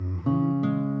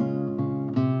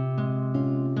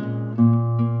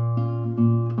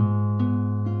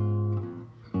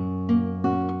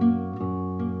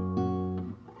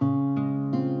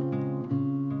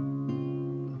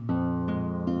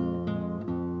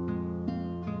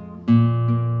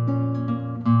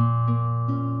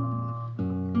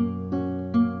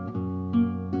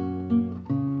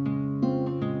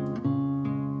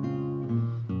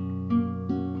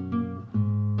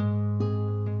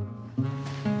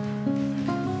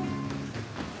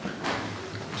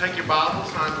Take your Bibles,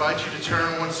 and I invite you to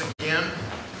turn once again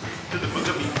to the book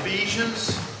of Ephesians.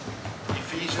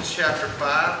 Ephesians chapter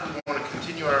 5. We want to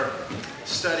continue our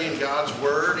study in God's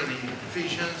Word in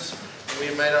Ephesians. And we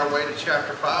have made our way to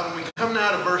chapter 5. And we come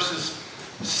now to verses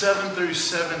 7 through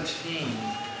 17.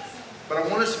 But I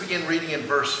want us to begin reading in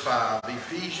verse 5.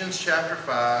 Ephesians chapter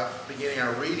 5, beginning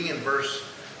our reading in verse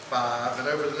 5. And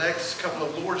over the next couple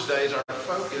of Lord's days, our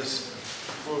focus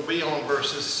will be on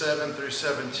verses 7 through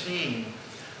 17.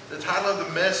 The title of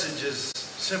the message is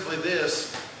simply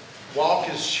this: Walk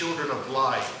as Children of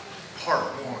Light, Part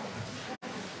 1.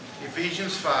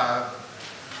 Ephesians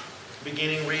 5,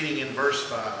 beginning reading in verse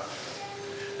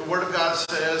 5. The Word of God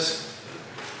says,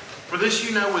 "For this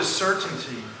you know with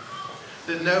certainty,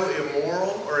 that no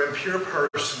immoral or impure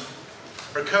person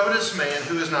or covetous man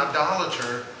who is an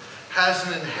idolater has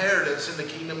an inheritance in the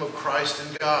kingdom of Christ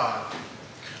and God.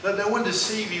 Let no one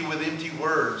deceive you with empty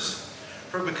words.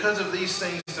 For because of these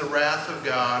things the wrath of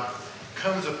God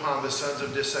comes upon the sons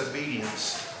of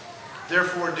disobedience.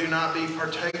 Therefore do not be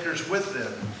partakers with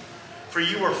them. For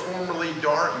you were formerly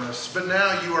darkness, but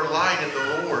now you are light in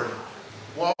the Lord.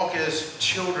 Walk as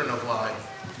children of light.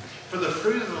 For the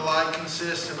fruit of the light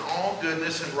consists in all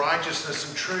goodness and righteousness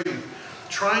and truth,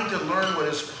 trying to learn what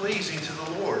is pleasing to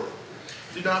the Lord.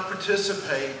 Do not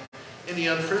participate in the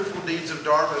unfruitful deeds of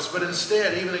darkness, but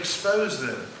instead even expose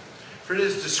them. For it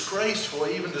is disgraceful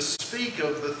even to speak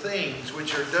of the things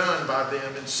which are done by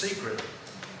them in secret.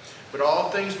 But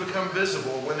all things become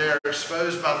visible when they are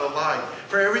exposed by the light.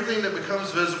 For everything that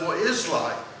becomes visible is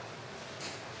light.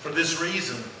 For this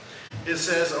reason, it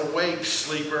says, 'Awake,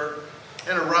 sleeper,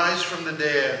 and arise from the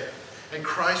dead, and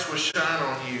Christ will shine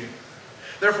on you.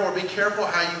 Therefore be careful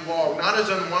how you walk, not as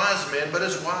unwise men, but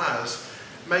as wise,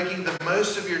 making the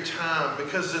most of your time,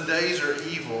 because the days are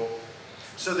evil.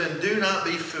 So then do not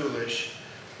be foolish,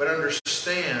 but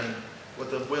understand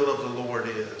what the will of the Lord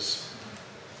is.'"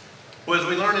 Well, as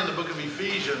we learn in the book of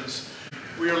Ephesians,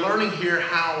 we are learning here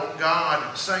how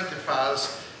God sanctifies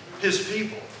His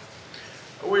people.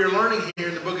 We are learning here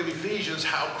in the book of Ephesians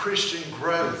how Christian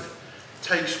growth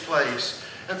takes place.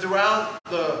 And throughout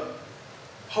the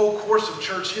whole course of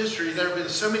church history, there have been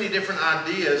so many different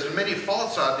ideas and many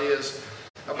false ideas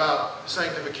about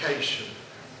sanctification.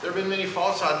 There have been many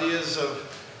false ideas of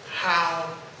how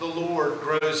the Lord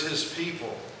grows His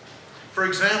people. For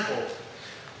example,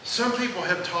 some people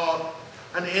have taught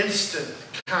an instant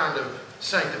kind of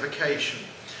sanctification.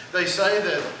 They say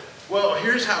that, well,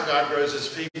 here's how God grows His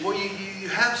people. You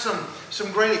have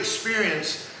some great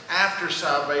experience after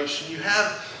salvation. You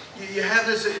have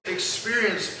this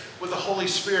experience with the Holy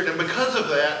Spirit, and because of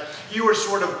that, you are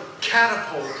sort of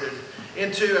catapulted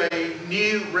into a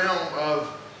new realm of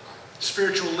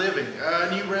spiritual living, a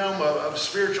new realm of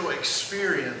spiritual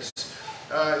experience.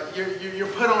 You're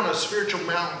put on a spiritual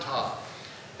mountaintop.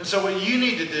 And so what you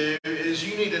need to do is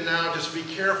you need to now just be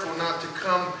careful not to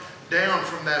come down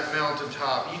from that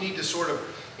mountaintop. You need to sort of,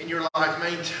 in your life,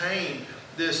 maintain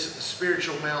this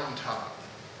spiritual mountaintop.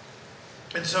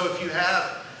 And so if you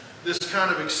have this kind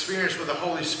of experience with the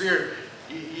Holy Spirit,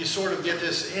 you sort of get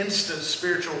this instant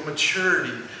spiritual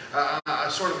maturity,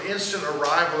 a sort of instant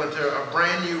arrival into a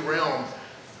brand new realm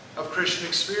of Christian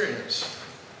experience.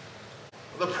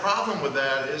 The problem with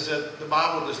that is that the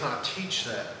Bible does not teach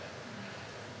that.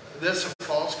 That's a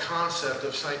false concept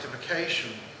of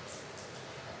sanctification.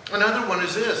 Another one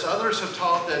is this: others have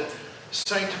taught that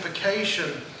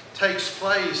sanctification takes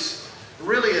place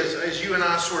really as you and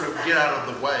I sort of get out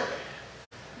of the way.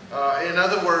 In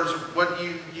other words, what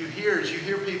you hear is you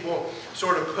hear people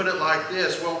sort of put it like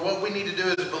this: well, what we need to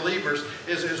do as believers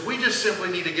is we just simply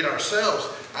need to get ourselves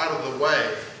out of the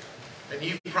way. And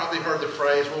you've probably heard the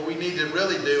phrase, what we need to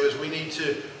really do is we need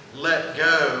to let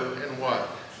go and what?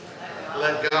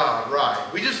 Let God, right.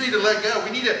 We just need to let go.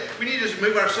 We need to just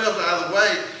move ourselves out of the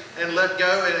way and let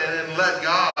go and let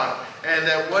God. And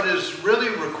that what is really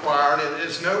required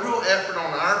is no real effort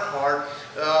on our part.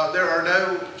 There are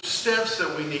no steps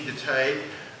that we need to take.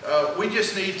 We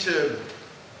just need to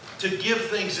give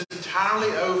things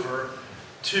entirely over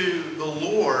to the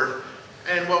Lord.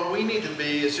 And what we need to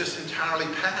be is just entirely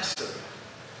passive.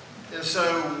 And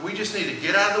so we just need to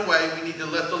get out of the way. We need to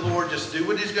let the Lord just do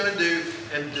what He's going to do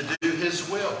and to do His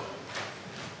will.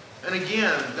 And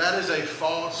again, that is a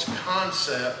false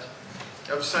concept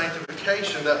of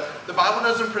sanctification. The Bible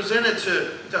doesn't present it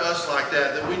to us like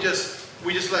that we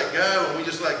just let go and we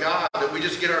just let God, that we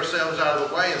just get ourselves out of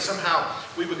the way and somehow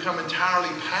we become entirely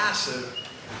passive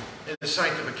in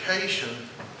sanctification.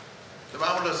 The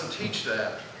Bible doesn't teach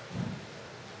that.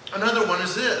 Another one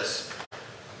is this.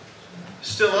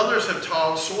 Still others have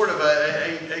taught sort of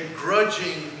a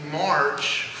grudging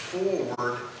march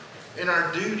forward in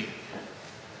our duty.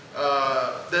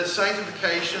 That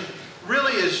sanctification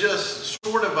really is just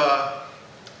sort of a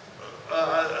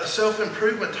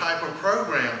self-improvement type of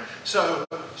program. So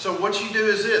what you do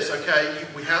is this, okay?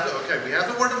 We have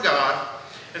the Word of God,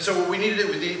 and so what we need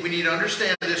to do, we need to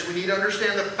understand this. We need to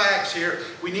understand the facts here.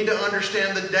 We need to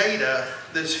understand the data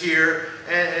that's here,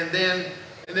 and then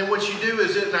what you do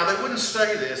is now they wouldn't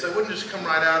say this. They wouldn't just come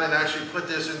right out and actually put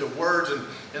this into words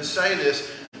and say this.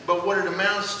 But what it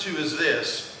amounts to is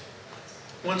this.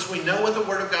 Once we know what the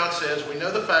Word of God says, we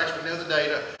know the facts, we know the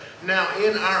data, now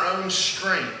in our own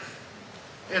strength,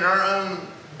 in our own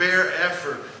bare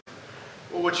effort,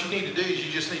 well, what you need to do is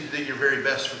you just need to do your very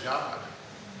best for God.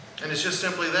 And it's just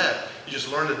simply that. You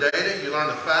just learn the data, you learn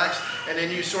the facts, and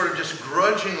then you sort of just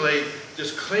grudgingly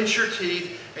just clench your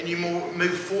teeth and you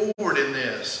move forward in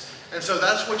this. And so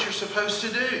that's what you're supposed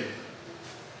to do.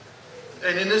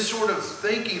 And in this sort of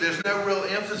thinking, there's no real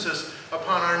emphasis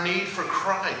upon our need for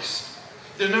Christ.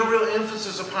 There's no real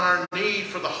emphasis upon our need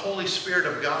for the Holy Spirit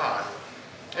of God.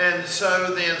 And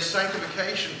so then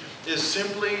sanctification is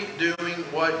simply doing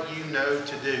what you know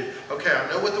to do. Okay, I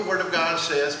know what the Word of God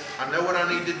says. I know what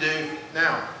I need to do.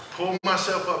 Now, pull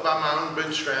myself up by my own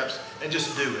bootstraps and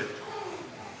just do it.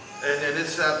 And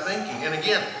it's that thinking. And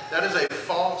again, that is a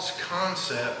false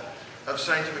concept of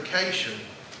sanctification.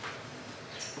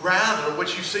 Rather,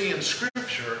 what you see in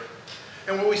Scripture,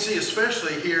 and what we see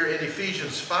especially here in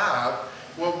Ephesians 5,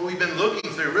 what we've been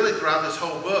looking through really throughout this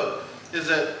whole book, is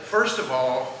that first of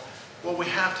all, what we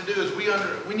have to do is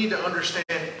we need to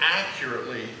understand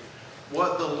accurately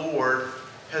what the Lord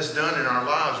has done in our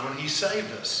lives when He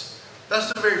saved us.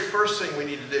 That's the very first thing we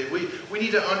need to do. We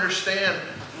need to understand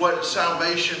what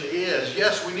salvation is.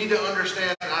 Yes, we need to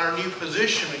understand our new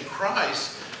position in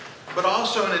Christ, but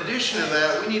also in addition to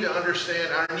that, we need to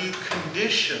understand our new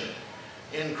condition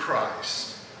in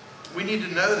Christ. We need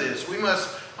to know this. We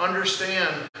must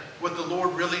understand what the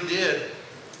Lord really did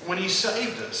when He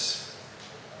saved us.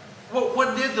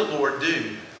 What did the Lord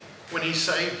do when He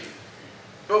saved you?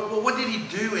 But what did He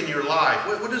do in your life?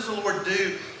 What does the Lord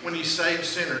do when He saves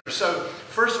sinners? So,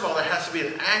 first of all, there has to be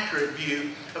an accurate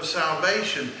view of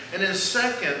salvation. And then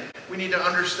second, we need to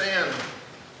understand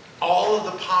all of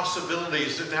the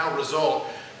possibilities that now result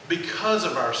because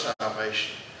of our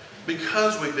salvation.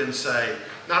 Because we've been saved.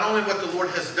 Not only what the Lord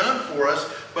has done for us,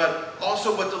 but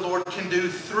also what the Lord can do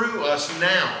through us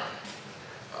now.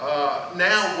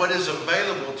 Now what is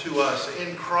available to us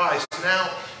in Christ. Now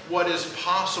what is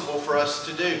possible for us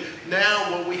to do.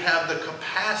 Now what we have the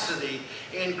capacity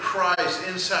in Christ,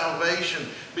 in salvation,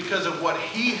 because of what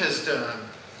He has done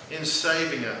in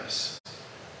saving us.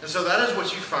 And so that is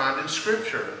what you find in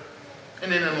Scripture.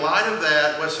 And then in light of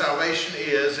that, what salvation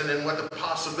is, and then what the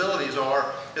possibilities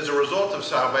are as a result of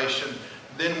salvation,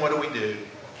 then what do?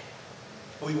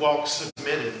 We walk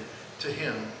submitted to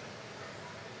Him.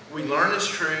 We learn His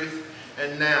truth,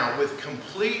 and now with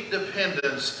complete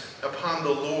dependence upon the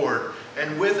Lord,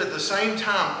 and with at the same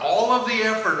time all of the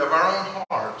effort of our own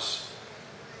hearts,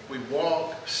 we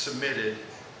walk submitted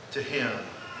to Him.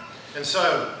 And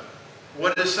so,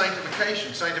 what is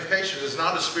sanctification? Sanctification is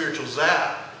not a spiritual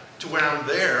zap to where I'm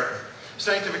there.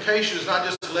 Sanctification is not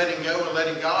just letting go and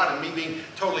letting God and me being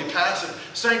totally passive.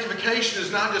 Sanctification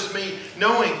is not just me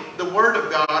knowing the Word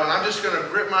of God and I'm just going to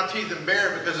grit my teeth and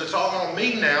bear it because it's all on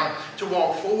me now to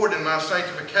walk forward in my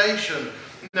sanctification.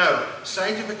 No,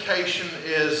 sanctification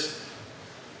is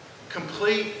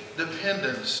complete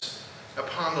dependence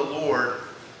upon the Lord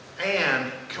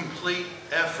and complete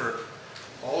effort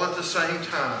all at the same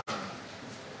time.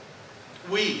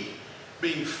 We,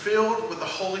 being filled with the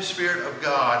Holy Spirit of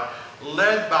God,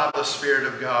 led by the Spirit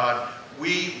of God,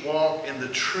 we walk in the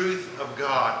truth of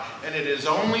God. And it is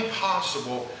only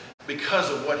possible because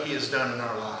of what He has done in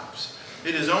our lives.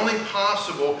 It is only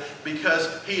possible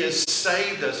because He has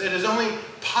saved us. It is only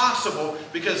possible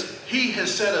because He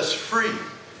has set us free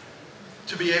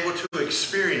to be able to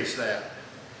experience that.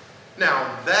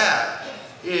 Now that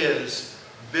is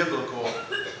biblical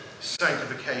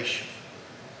sanctification.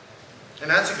 And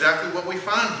that's exactly what we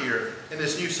find here in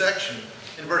this new section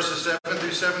in verses 7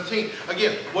 through 17.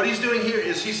 Again, what he's doing here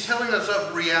is he's telling us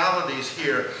of realities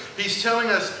here. He's telling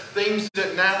us things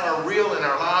that now are real in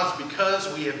our lives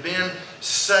because we have been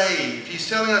saved. He's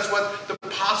telling us what the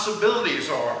possibilities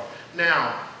are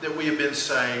now that we have been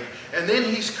saved. And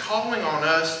then he's calling on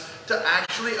us to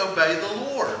actually obey the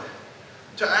Lord,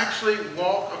 to actually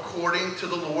walk according to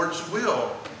the Lord's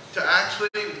will, to actually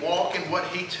walk in what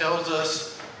He tells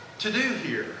us to do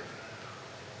here.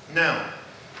 Now,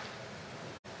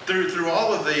 through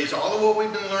all of these, all of what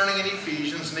we've been learning in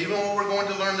Ephesians, and even what we're going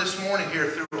to learn this morning here,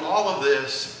 through all of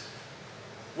this,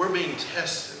 we're being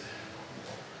tested.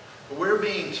 We're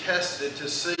being tested to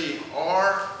see,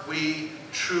 are we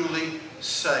truly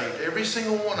saved? Every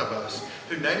single one of us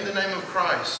who name the name of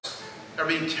Christ are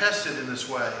being tested in this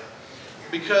way.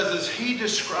 Because as he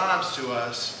describes to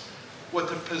us what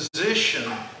the position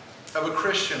of a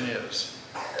Christian is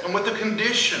and what the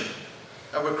condition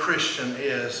of a Christian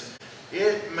is,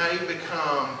 it may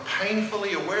become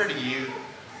painfully aware to you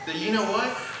that, you know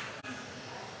what?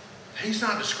 He's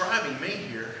not describing me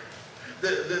here.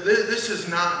 This is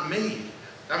not me.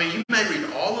 I mean, you may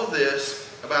read all of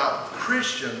this about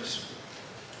Christians,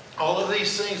 all of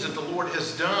these things that the Lord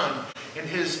has done in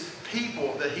his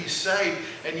people that he saved,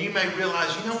 and you may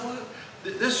realize, you know what?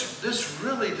 This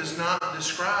really does not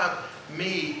describe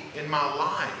me in my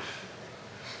life.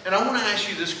 And I want to ask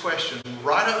you this question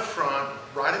right up front,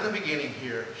 right at the beginning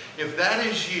here. If that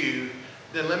is you,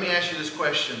 then let me ask you this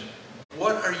question.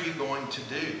 What are you going to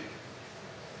do?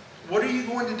 What are you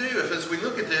going to do if, as we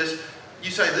look at this,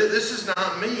 you say, this is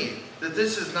not me, that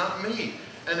this is not me?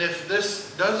 And if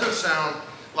this doesn't sound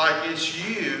like it's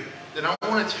you, then I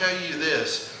want to tell you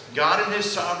this. God in his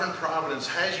sovereign providence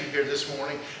has you here this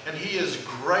morning, and he is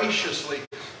graciously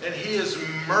and he is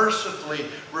mercifully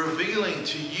revealing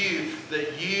to you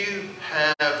that you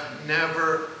have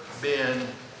never been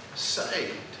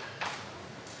saved.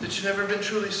 That you've never been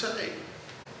truly saved.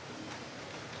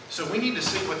 So we need to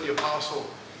see what the Apostle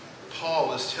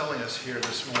Paul is telling us here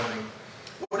this morning.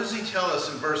 What does he tell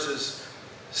us in verses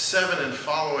 7 and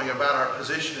following about our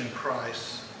position in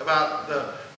Christ, about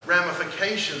the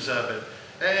ramifications of it,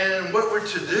 and what we're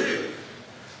to do?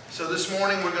 So this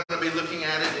morning we're going to be looking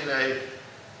at it in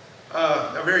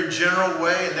a very general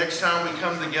way, and next time we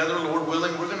come together, Lord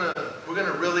willing, we're going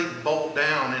to really bolt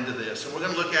down into this, and we're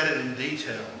going to look at it in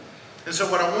detail. And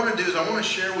so what I want to do is I want to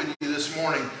share with you this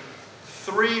morning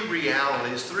three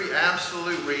realities, three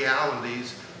absolute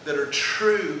realities that are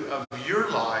true of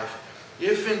your life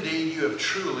if indeed you have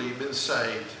truly been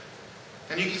saved.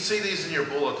 And you can see these in your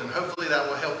bulletin. Hopefully that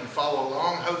will help you follow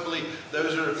along. Hopefully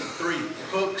those are three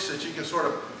hooks that you can sort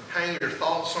of hang your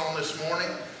thoughts on this morning.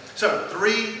 So,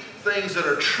 three things that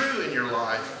are true in your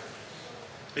life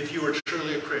if you are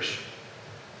truly a Christian.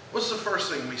 What's the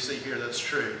first thing we see here that's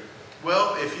true?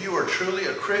 Well, if you are truly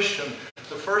a Christian,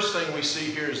 the first thing we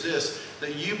see here is this,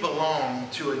 that you belong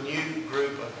to a new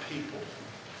group of people.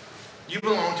 You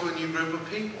belong to a new group of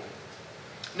people.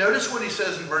 Notice what he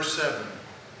says in verse 7.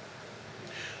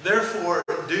 Therefore,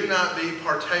 do not be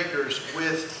partakers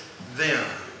with them.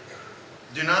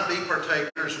 Do not be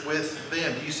partakers with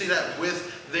them. Do you see that?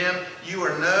 With them. You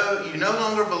no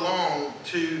longer belong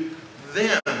to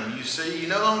them, you see. You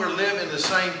no longer live in the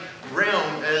same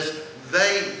realm as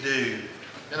they do.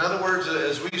 In other words,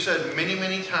 as we've said many,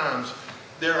 many times,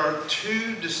 there are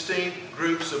two distinct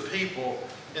groups of people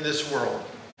in this world.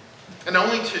 And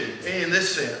only two, in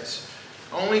this sense.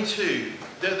 Only two.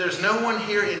 There's no one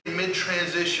here in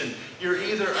mid-transition. You're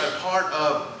either a part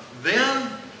of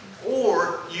them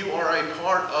or you are a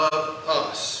part of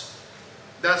us.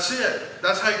 That's it.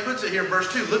 That's how he puts it here in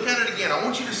verse 2. Look at it again. I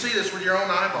want you to see this with your own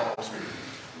eyeballs.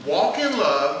 Walk in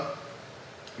love,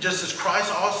 just as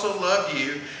Christ also loved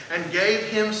you and gave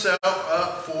himself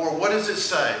up for, what does it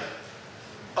say?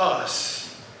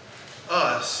 Us.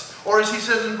 Us. Or as he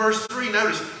says in verse 3,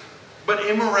 notice, but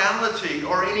immorality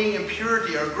or any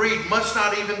impurity or greed must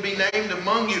not even be named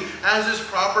among you, as is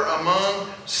proper among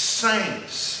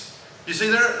saints. You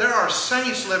see, there are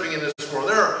saints living in this world.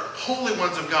 There are holy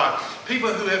ones of God.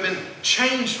 People who have been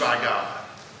changed by God.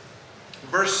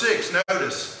 Verse 6,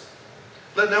 notice.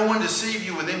 Let no one deceive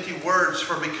you with empty words,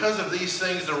 for because of these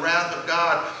things the wrath of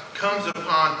God comes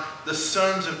upon the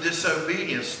sons of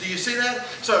disobedience. Do you see that?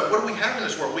 So what do we have in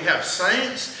this world? We have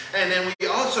saints, and then we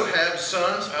also have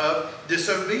sons of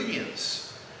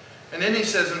disobedience. And then he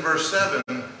says in verse 7,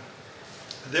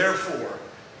 therefore,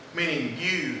 meaning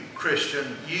you,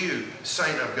 Christian, you,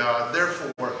 saint of God,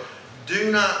 therefore, do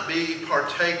not be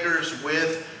partakers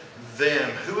with them.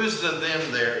 Who is the them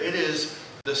there? It is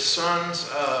the sons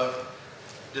of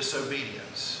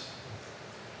disobedience.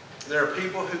 There are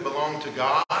people who belong to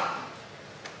God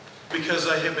because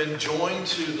they have been joined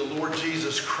to the Lord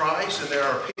Jesus Christ, and there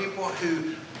are people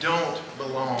who don't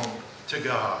belong to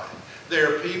God.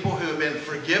 There are people who have been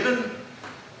forgiven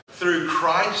through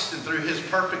Christ and through his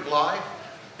perfect life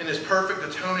and his perfect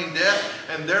atoning death,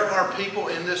 and there are people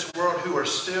in this world who are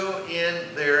still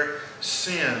in their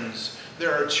sins.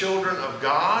 There are children of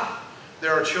God.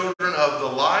 There are children of the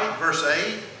light, verse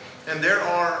 8. And there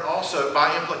are also,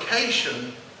 by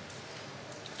implication,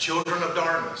 children of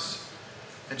darkness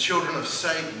and children of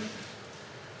Satan.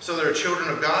 So there are children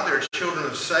of God, there are children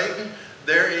of Satan.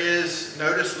 There is,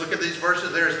 notice, look at these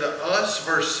verses. There's the us,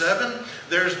 verse 7.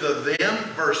 There's the them,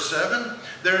 verse 7.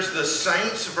 There's the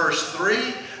saints, verse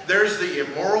 3. There's the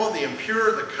immoral, the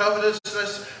impure, the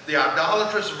covetousness, the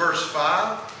idolatrous, verse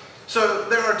 5. So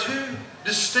there are two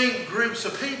distinct groups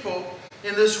of people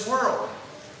in this world.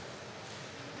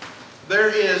 There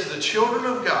is the children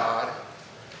of God,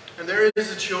 and there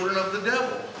is the children of the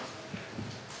devil.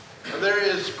 And there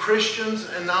is Christians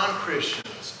and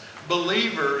non-Christians,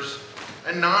 believers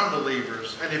and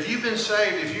non-believers. And if you've been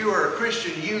saved, if you are a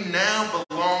Christian, you now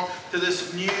belong to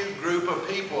this new group of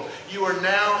people. You are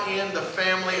now in the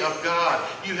family of God.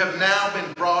 You have now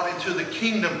been brought into the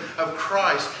kingdom of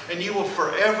Christ, and you will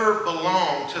forever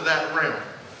belong to that realm.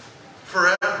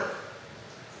 Forever.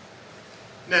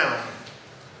 Now,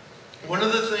 one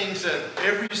of the things that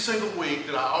every single week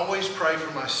that I always pray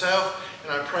for myself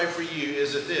and I pray for you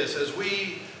is that this, as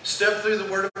we step through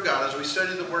the Word of God, as we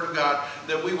study the Word of God,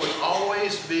 that we would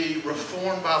always be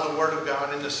reformed by the Word of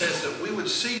God in the sense that we would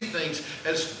see things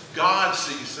as God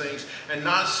sees things and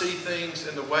not see things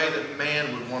in the way that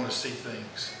man would want to see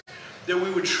things. That we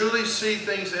would truly see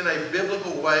things in a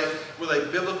biblical way with a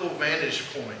biblical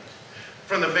vantage point.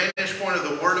 From the vantage point of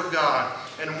the Word of God.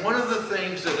 And one of the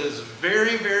things that is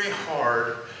very, very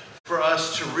hard for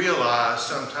us to realize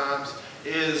sometimes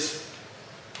is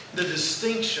the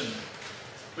distinction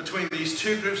between these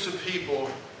two groups of people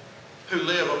who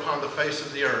live upon the face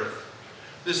of the earth.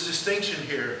 This distinction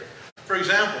here. For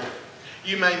example,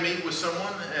 you may meet with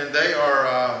someone and they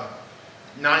are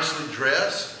nicely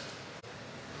dressed,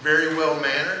 very well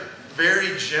mannered,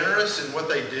 very generous in what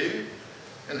they do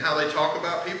and how they talk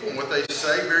about people and what they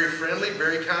say, very friendly,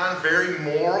 very kind, very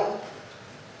moral,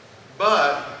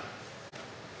 but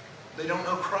they don't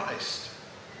know Christ.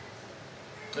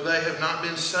 They have not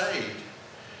been saved.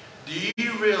 Do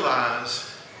you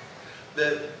realize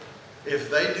that if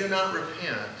they do not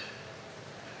repent,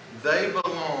 they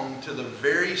belong to the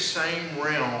very same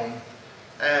realm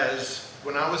as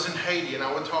when I was in Haiti and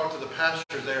I would talk to the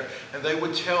pastor there and they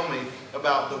would tell me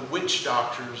about the witch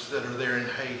doctors that are there in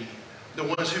Haiti, the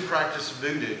ones who practice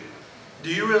voodoo.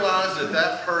 Do you realize that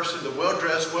that person, the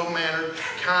well-dressed, well-mannered,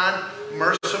 kind,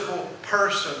 merciful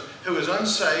person who is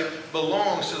unsaved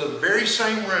belongs to the very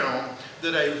same realm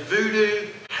that a voodoo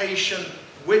Haitian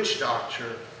witch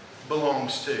doctor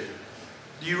belongs to?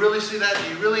 Do you really see that? Do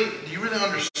you really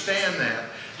understand that?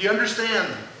 Do you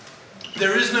understand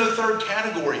there is no third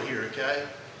category here, okay?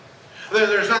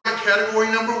 There's not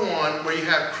category number one where you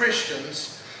have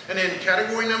Christians, and then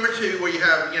category number two where you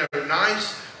have,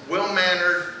 nice,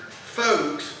 well-mannered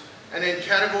folks, and then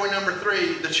category number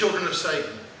three, the children of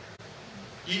Satan.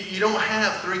 You don't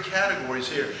have three categories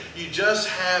here. You just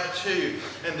have two.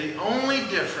 And the only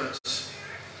difference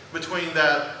between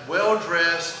that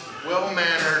well-dressed,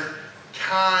 well-mannered,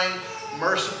 kind,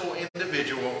 merciful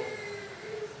individual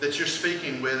that you're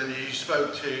speaking with and you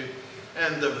spoke to,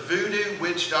 and the voodoo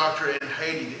witch doctor in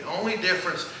Haiti, the only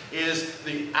difference is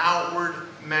the outward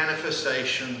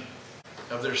manifestation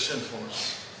of their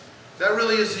sinfulness. That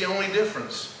really is the only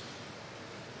difference.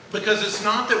 Because it's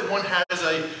not that one has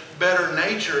a better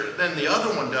nature than the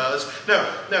other one does. No,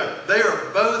 they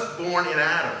are both born in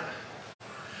Adam.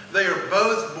 They are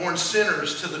both born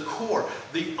sinners to the core.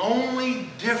 The only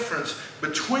difference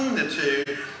between the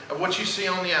two of what you see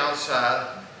on the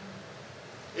outside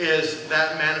is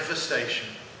that manifestation.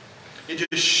 It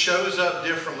just shows up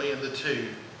differently in the two.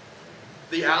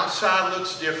 The outside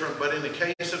looks different, but in the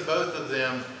case of both of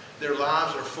them, their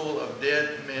lives are full of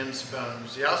dead men's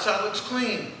bones. The outside looks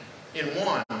clean in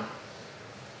one,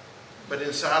 but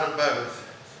inside of both,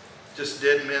 just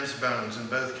dead men's bones in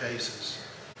both cases.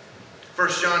 1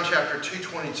 John chapter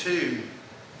 2:22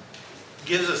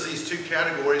 gives us these two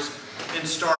categories in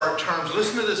stark terms.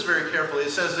 Listen to this very carefully.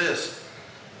 It says this: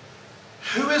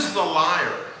 "Who is the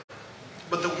liar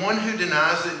but the one who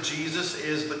denies that Jesus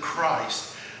is the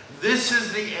Christ? This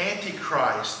is the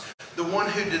Antichrist, the one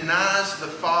who denies the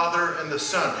Father and the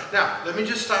Son." Now, let me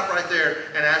just stop right there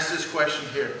and ask this question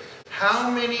here. How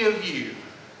many of you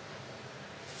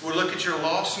would look at your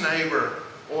lost neighbor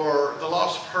or the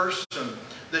lost person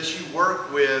that you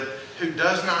work with who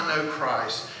does not know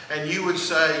Christ, and you would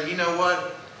say, you know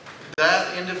what?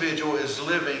 That individual is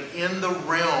living in the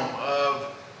realm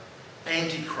of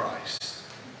Antichrist.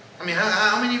 I mean,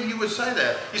 how many of you would say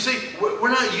that? You see, we're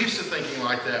not used to thinking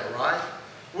like that, right?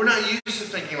 We're not used to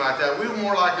thinking like that. We would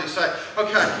more likely say,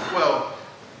 okay, well,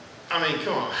 I mean,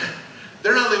 come on.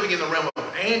 They're not living in the realm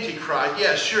of Antichrist.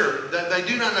 Yeah, sure. They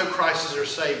do not know Christ as their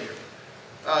Savior.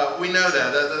 We know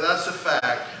that. That's a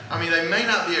fact. I mean, they may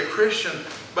not be a Christian,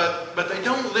 but they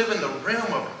don't live in the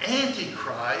realm of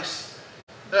Antichrist.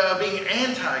 being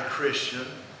anti-Christian.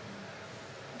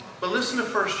 But listen to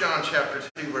 1 John chapter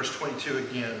 2, verse 22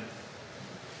 again.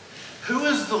 Who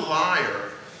is the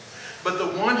liar but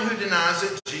the one who denies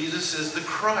that Jesus is the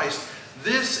Christ?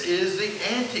 This is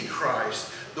the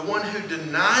Antichrist, the one who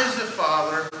denies the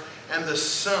Father and the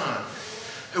Son.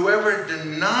 Whoever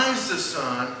denies the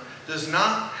Son does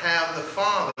not have the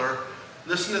Father.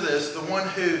 Listen to this. The one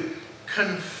who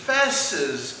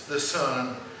confesses the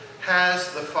Son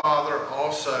has the Father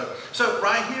also. So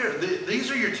right here,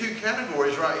 these are your two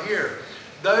categories right here.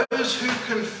 Those who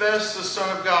confess the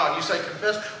Son of God. You say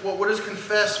confess. Well, what does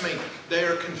confess mean? They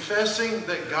are confessing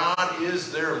that God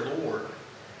is their Lord.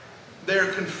 They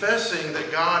are confessing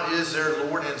that God is their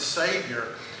Lord and Savior.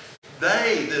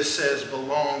 They, this says,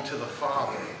 belong to the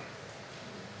Father.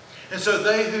 And so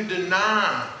they who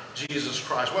deny Jesus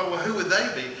Christ, well, who would they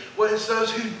be? Well, it's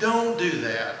those who don't do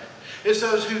that. It's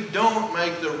those who don't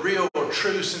make the real,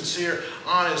 true, sincere,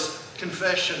 honest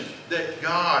confession that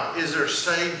God is their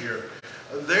Savior.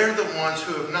 They're the ones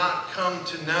who have not come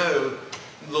to know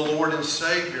the Lord and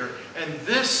Savior. And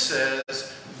this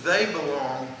says they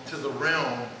belong to the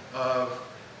realm of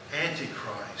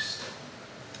Antichrist.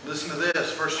 Listen to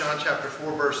this, 1 John chapter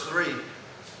 4, verse 3.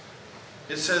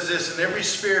 It says this, and every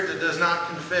spirit that does not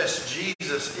confess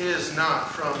Jesus is not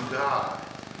from God.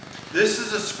 This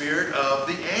is the spirit of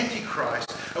the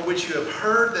Antichrist, of which you have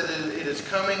heard that it is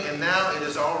coming, and now it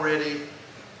is already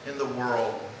in the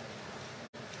world.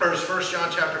 First, 1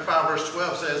 John chapter 5, verse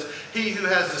 12 says, he who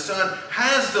has the Son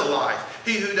has the life.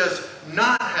 He who does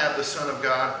not have the Son of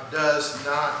God does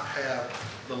not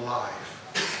have the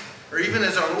life. Or even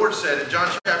as our Lord said in John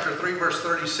chapter 3, verse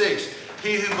 36,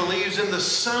 he who believes in the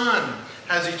Son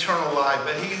has eternal life,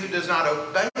 but he who does not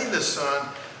obey the Son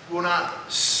will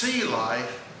not see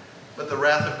life, but the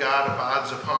wrath of God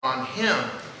abides upon him.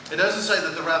 It doesn't say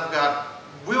that the wrath of God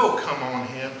will come on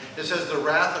him. It says the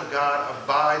wrath of God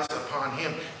abides upon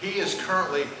him. He is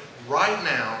currently, right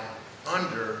now,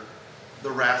 under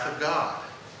the wrath of God.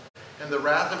 And the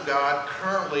wrath of God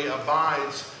currently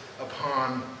abides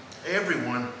upon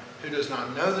everyone who does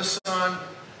not know the Son,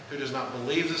 who does not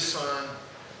believe the Son,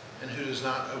 and who does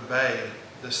not obey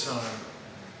the Son.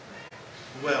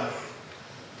 Well,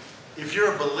 if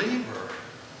you're a believer,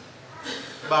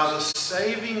 by the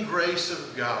saving grace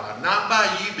of God, not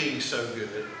by you being so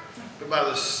good, but by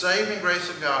the saving grace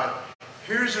of God,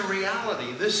 here's a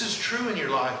reality. This is true in your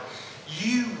life.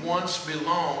 You once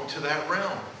belonged to that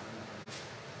realm.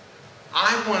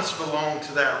 I once belonged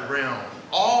to that realm.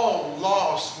 All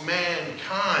lost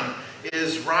mankind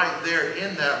is right there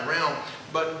in that realm.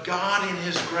 But God in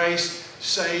His grace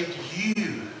saved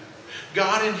you.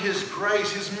 God in His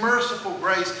grace, His merciful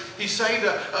grace, He saved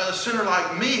a sinner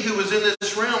like me who was in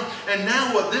this realm. And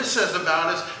now what this says about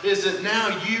us is that now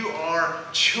you are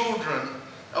children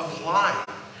of light.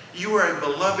 You are a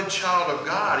beloved child of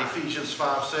God, Ephesians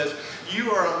 5 says.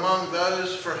 You are among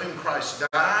those for whom Christ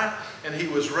died, and He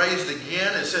was raised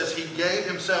again. It says He gave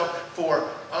Himself for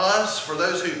us, for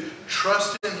those who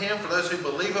trust in Him, for those who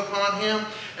believe upon Him.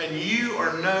 And you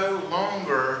are no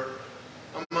longer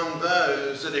among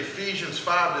those that Ephesians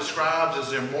 5 describes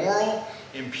as immoral,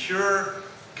 impure,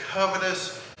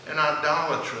 covetous, and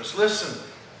idolatrous. Listen,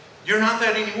 you're not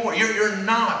that anymore. You're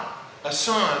not a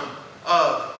son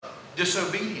of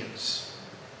disobedience.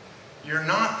 You're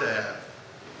not that.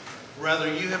 Rather,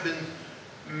 you have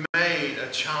been made a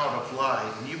child of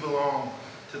light, and you belong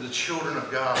to the children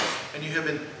of God, and you have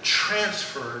been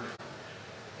transferred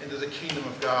into the kingdom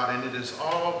of God, and it is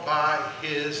all by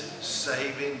His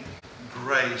saving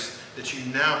grace that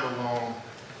you now belong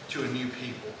to a new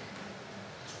people.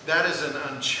 That is an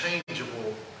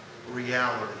unchangeable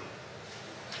reality.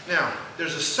 Now,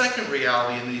 there's a second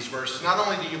reality in these verses. Not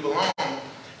only do you belong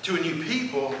to a new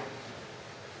people,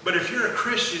 but if you're a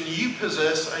Christian, you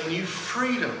possess a new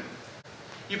freedom.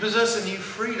 You possess a new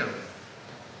freedom.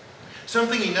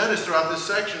 Something you notice throughout this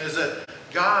section is that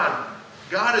God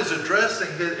is addressing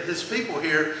His people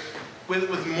here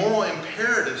with moral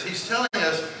imperatives. He's telling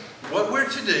us what we're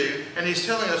to do, and He's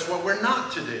telling us what we're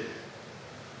not to do.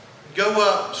 Go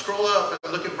up, scroll up,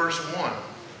 and look at verse 1.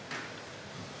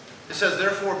 It says,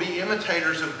 therefore be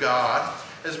imitators of God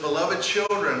as beloved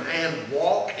children and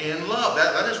walk in love.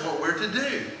 That is what we're to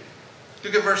do.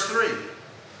 Look at verse 3.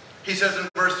 He says in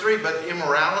verse 3, but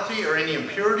immorality or any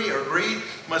impurity or greed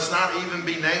must not even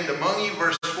be named among you.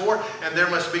 Verse 4, and there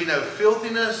must be no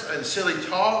filthiness and silly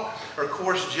talk or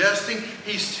coarse jesting.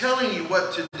 He's telling you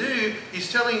what to do.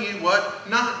 He's telling you what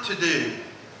not to do.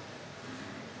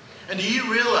 And do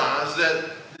you realize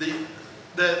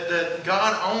that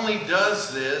God only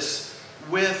does this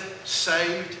with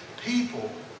saved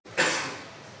people?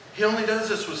 He only does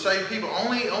this with saved people.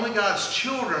 Only God's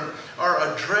children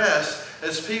are addressed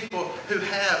as people who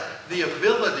have the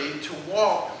ability to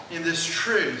walk in this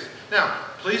truth. Now,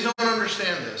 please don't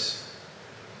understand this.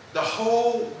 The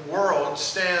whole world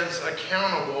stands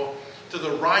accountable to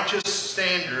the righteous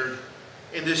standard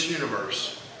in this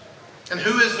universe. And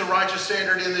who is the righteous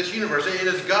standard in this universe? It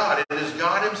is God. It is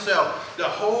God Himself. The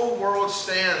whole world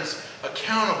stands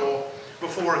accountable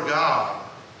before God.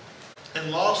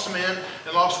 And lost men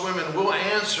and lost women will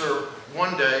answer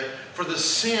one day for the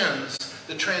sins,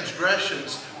 the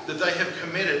transgressions that they have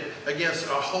committed against a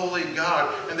holy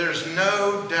God. And there's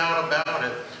no doubt about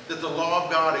it that the law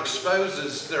of God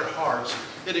exposes their hearts.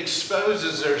 It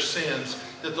exposes their sins.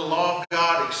 That the law of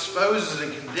God exposes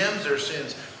and condemns their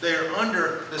sins. They are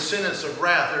under the sentence of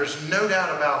wrath. There's no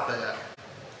doubt about that.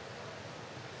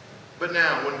 But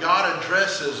now, when God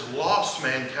addresses lost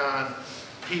mankind,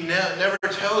 He never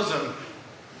tells them,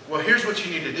 well, here's what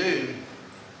you need to do.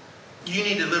 You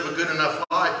need to live a good enough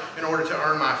life in order to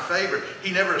earn my favor.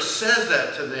 He never says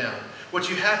that to them. What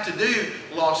you have to do,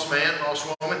 lost man, lost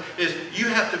woman, is you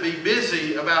have to be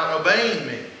busy about obeying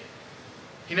me.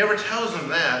 He never tells them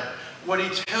that. What He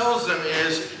tells them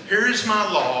is, here is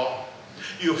my law.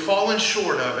 You have fallen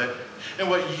short of it. And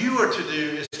what you are to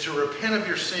do is to repent of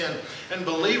your sin and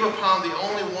believe upon the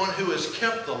only one who has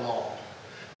kept the law.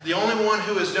 The only one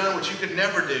who has done what you could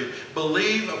never do.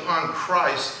 Believe upon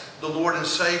Christ, the Lord and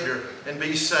Savior, and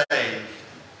be saved.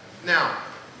 Now,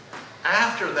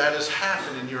 after that has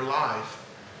happened in your life,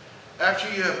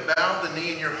 after you have bowed the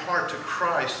knee in your heart to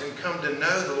Christ and come to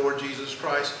know the Lord Jesus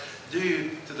Christ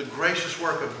due to the gracious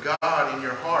work of God in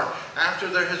your heart, after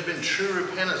there has been true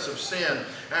repentance of sin,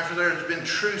 after there has been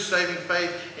true saving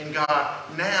faith in God,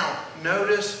 now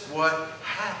notice what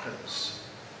happens.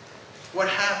 What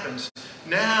happens?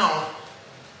 Now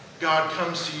God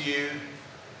comes to you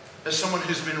as someone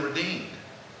who's been redeemed.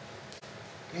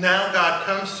 Now God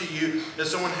comes to you as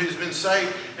someone who's been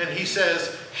saved, and He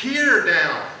says, here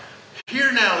now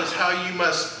is how you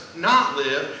must not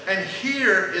live, and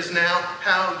here is now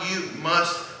how you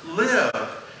must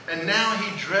live. And now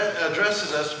He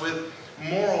addresses us with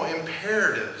moral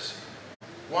imperatives.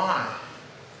 Why?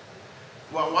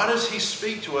 Well, why does He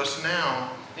speak to us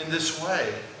now in this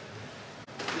way?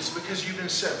 It's because you've been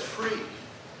set free.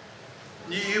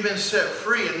 You've been set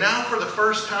free, and now for the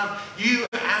first time, you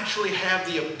actually have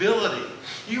the ability.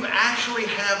 You actually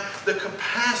have the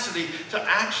capacity to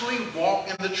actually walk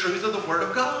in the truth of the Word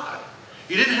of God.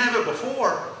 You didn't have it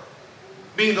before,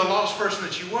 being the lost person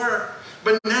that you were,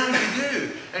 but now you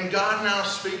do. And God now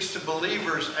speaks to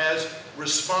believers as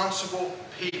responsible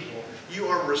people. You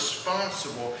are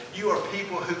responsible. You are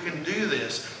people who can do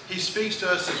this. He speaks to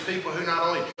us as people who not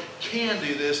only can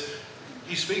do this,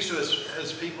 He speaks to us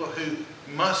as people who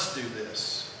must do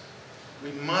this.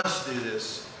 We must do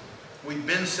this. We've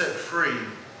been set free.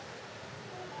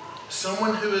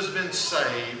 Someone who has been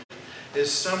saved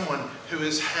is someone who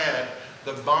has had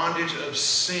the bondage of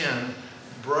sin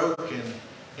broken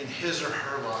in his or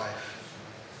her life.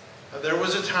 There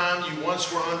was a time you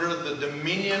once were under the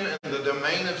dominion and the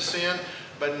domain of sin,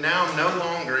 but now no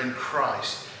longer in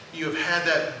Christ. You have had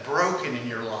that broken in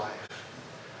your life.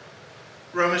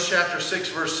 Romans chapter 6,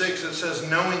 verse 6, it says,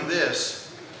 knowing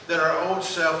this, that our old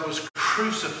self was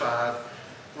crucified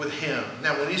with Him.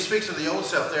 Now, when he speaks of the old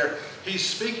self there, he's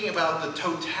speaking about the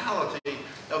totality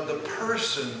of the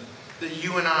person that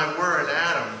you and I were in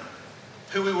Adam,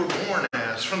 who we were born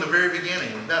as from the very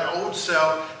beginning. That old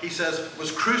self, he says,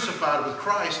 was crucified with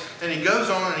Christ. And he goes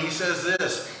on and he says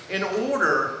this, in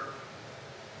order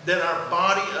that our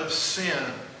body of sin,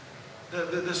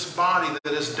 this body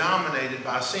that is dominated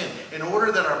by sin, in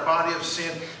order that our body of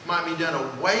sin might be done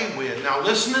away with. Now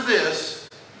listen to this.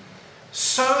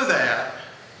 So that,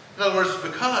 in other words,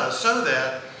 because, so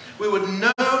that we would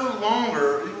no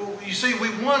longer, you see,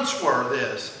 we once were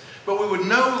this, but we would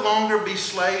no longer be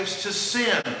slaves to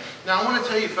sin. Now I want to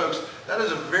tell you folks, that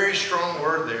is a very strong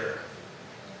word there.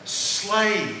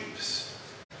 Slaves.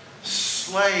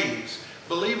 Slaves.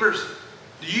 Believers,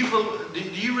 do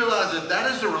you realize that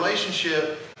that is the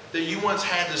relationship that you once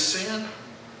had to sin?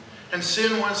 And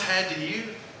sin once had to you?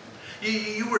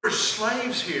 You were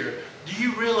slaves here. Do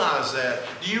you realize that?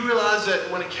 Do you realize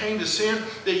that when it came to sin,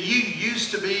 that you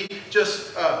used to be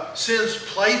just sin's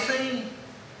plaything?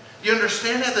 Do you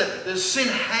understand that? That sin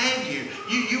had you.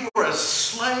 You were a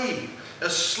slave to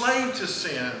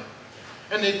sin.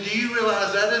 And do you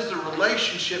realize that is the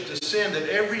relationship to sin that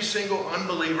every single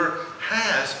unbeliever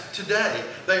has today?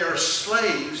 They are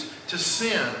slaves to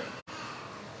sin.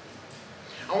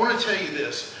 I want to tell you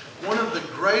this. One of the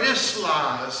greatest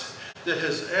lies that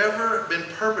has ever been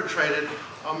perpetrated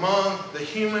among the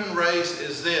human race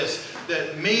is this,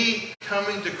 that me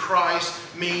coming to Christ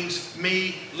means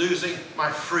me losing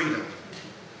my freedom.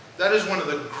 That is one of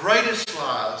the greatest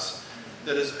lies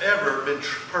that has ever been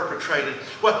perpetrated.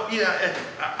 Well,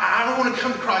 I don't want to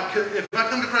come to Christ. If I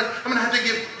come to Christ, I'm going to have to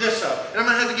give this up, and I'm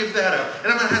going to have to give that up,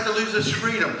 and I'm going to have to lose this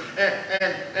freedom.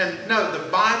 And no, the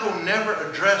Bible never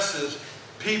addresses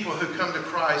people who come to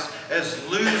Christ as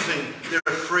losing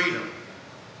their freedom.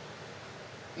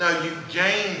 No, you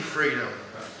gain freedom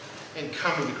in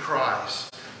coming to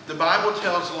Christ. The Bible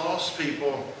tells lost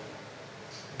people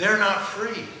they're not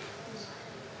free,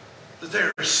 that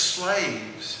they're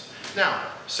slaves. Now,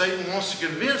 Satan wants to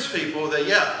convince people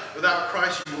that, without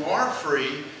Christ you are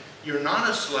free, you're not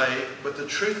a slave, but the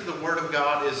truth of the Word of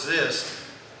God is this.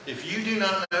 If you do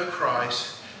not know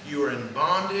Christ, you are in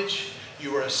bondage,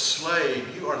 you are a slave.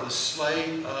 You are the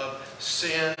slave of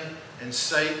sin and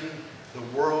Satan,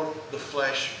 the world, the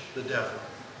flesh, the devil.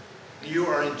 You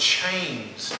are in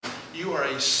chains. You are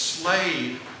a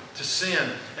slave to sin.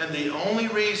 And the only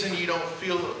reason you don't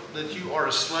feel that you are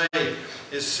a slave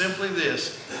is simply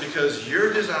this, because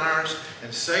your desires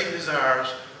and Satan's desires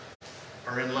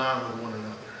are in line with one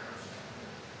another.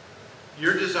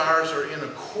 Your desires are in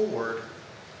accord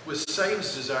with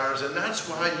Satan's desires, and that's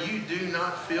why you do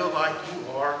not feel like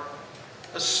you are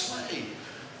a slave,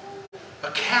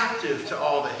 a captive to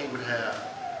all that he would have.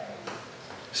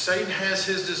 Satan has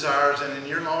his desires, and in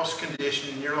your lost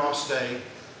condition, in your lost state,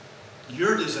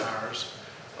 your desires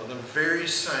are the very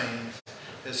same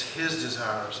as his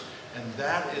desires. And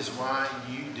that is why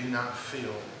you do not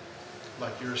feel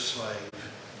like you're a slave.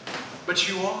 But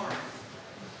you are.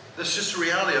 That's just the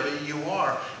reality of it. You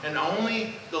are. And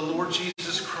only the Lord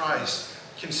Jesus Christ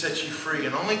can set you free.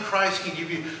 And only Christ can give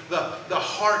you the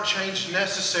heart change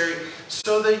necessary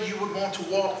so that you would want to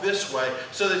walk this way.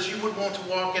 So that you would want to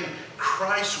walk in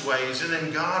Christ's ways and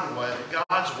in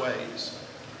God's ways.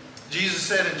 Jesus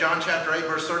said in John chapter 8,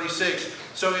 verse 36,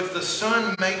 so if the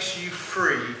Son makes you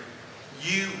free,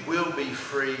 you will be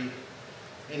free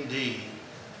indeed.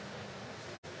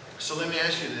 So let me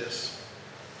ask you this.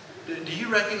 Do you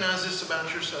recognize this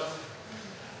about yourself?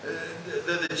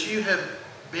 That you have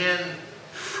been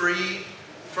freed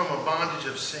from a bondage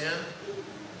of sin?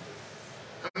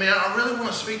 I mean, I really want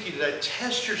to speak to you today.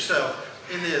 Test yourself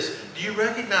in this. Do you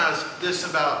recognize this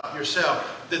about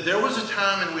yourself? That there was a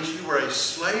time in which you were a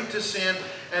slave to sin,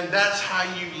 and that's how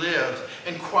you lived.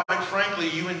 And quite frankly,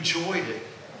 you enjoyed it.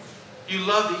 You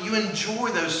loved it. You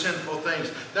enjoyed those sinful things.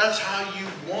 That's how you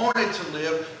wanted to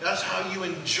live. That's how you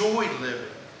enjoyed living.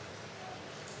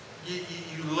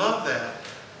 You love that.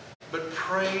 But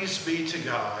praise be to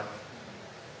God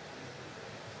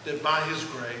that by His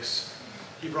grace,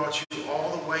 He brought you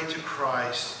all the way to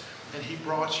Christ, and He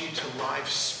brought you to life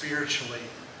spiritually.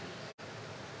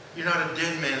 You're not a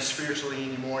dead man spiritually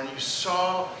anymore, and you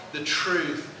saw the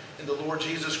truth in the Lord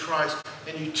Jesus Christ,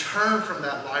 and you turned from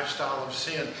that lifestyle of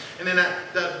sin. And then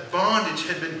that bondage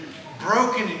had been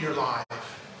broken in your life.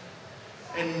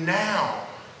 And now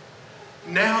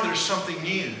there's something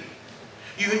new.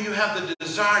 You have the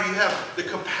desire, you have the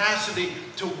capacity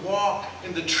to walk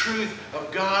in the truth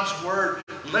of God's Word.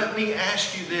 Let me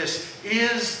ask you this,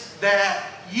 is that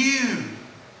you?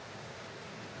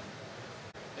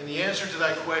 And the answer to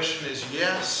that question is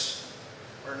yes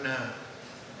or no.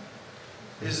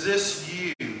 Is this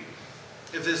you?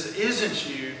 If this isn't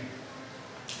you,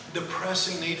 the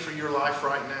pressing need for your life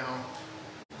right now,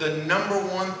 the number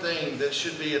one thing that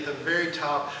should be at the very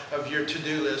top of your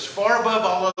to-do list, far above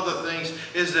all other things,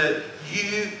 is that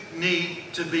you need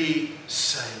to be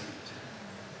saved.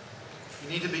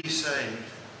 You need to be saved.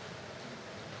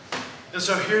 And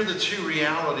so here are the two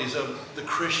realities of the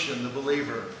Christian, the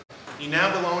believer. You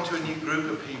now belong to a new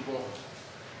group of people,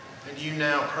 and you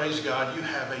now, praise God, you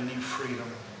have a new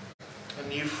freedom. A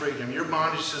new freedom. Your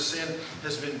bondage to sin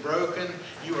has been broken.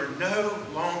 You are no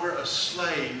longer a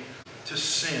slave to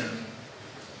sin.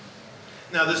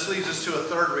 Now this leads us to a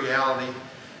third reality,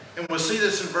 and we'll see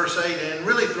this in verse 8 and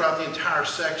really throughout the entire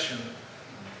section,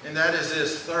 and that is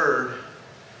this third.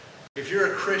 If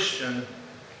you're a Christian,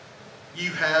 you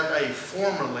have a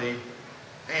formerly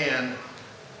and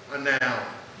a now.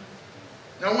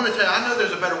 Now I want to tell you, I know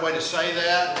there's a better way to say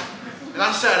that, and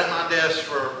I sat at my desk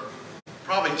for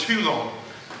probably too long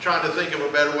trying to think of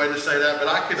a better way to say that, but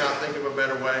I could not think of a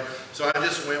better way, so I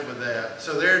just went with that.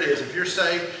 So there it is. If you're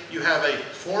saved, you have a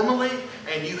formerly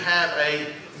and you have a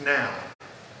now.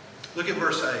 Look at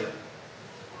verse 8.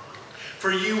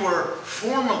 For you were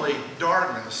formerly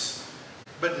darkness,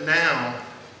 but now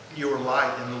you are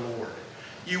light in the Lord.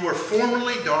 You were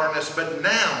formerly darkness, but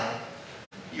now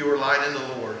you are light in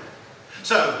the Lord.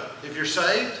 So, if you're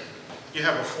saved, You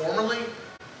have a formerly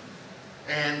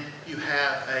and you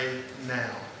have a now.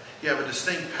 You have a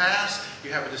distinct past,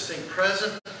 you have a distinct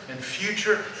present and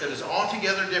future that is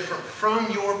altogether different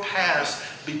from your past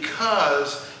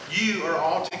because you are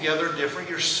altogether different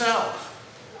yourself.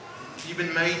 You've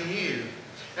been made new.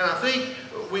 And I think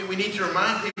we need to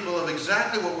remind people of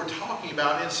exactly what we're talking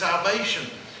about in salvation.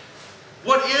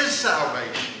 What is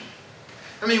salvation?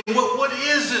 I mean, what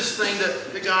is this thing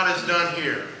that God has done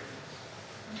here?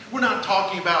 We're not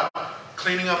talking about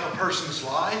cleaning up a person's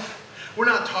life. We're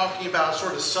not talking about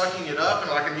sort of sucking it up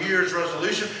and like a New Year's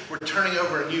resolution, we're turning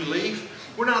over a new leaf.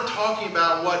 We're not talking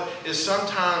about what is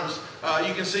sometimes,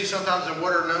 you can see sometimes in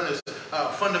what are known as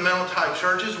fundamental type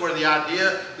churches where the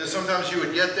idea that sometimes you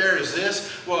would get there is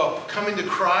this. Well, coming to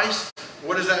Christ,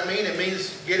 what does that mean? It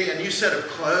means getting a new set of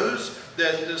clothes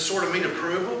that sort of meet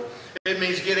approval. It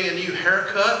means getting a new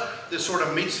haircut that sort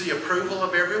of meets the approval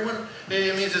of everyone.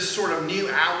 It means this sort of new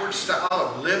outward style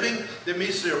of living that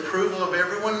meets the approval of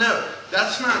everyone. No,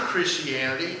 that's not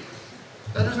Christianity.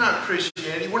 That is not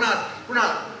Christianity. We're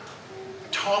not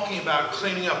talking about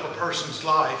cleaning up a person's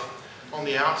life on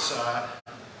the outside.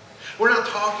 We're not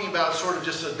talking about sort of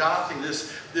just adopting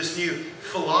this new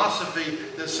philosophy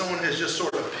that someone has just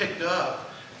sort of picked up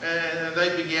and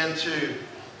they begin to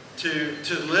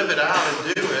live it out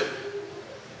and do it.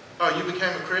 Oh, you became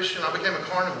a Christian? I became a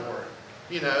carnivore.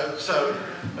 So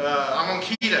I'm on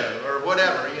keto or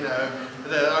whatever,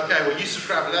 okay, well, you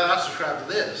subscribe to that, I subscribe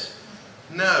to this.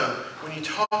 No, when you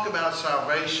talk about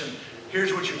salvation,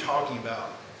 here's what you're talking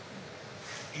about.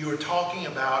 You are talking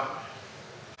about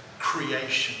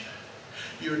creation.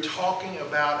 You're talking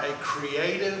about a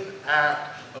creative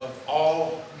act of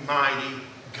Almighty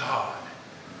God.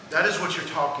 That is what you're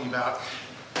talking about.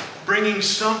 Bringing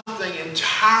something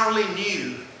entirely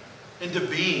new into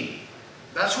being.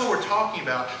 That's what we're talking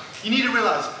about. You need to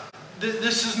realize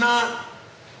this is not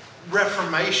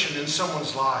reformation in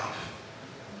someone's life.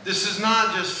 This is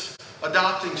not just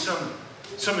adopting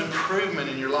some improvement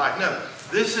in your life. No,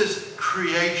 this is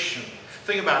creation.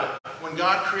 Think about it. When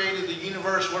God created the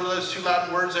universe, what are those two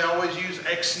Latin words they always use?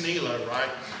 Ex nihilo, right?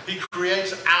 He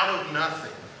creates out of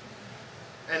nothing.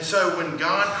 And so when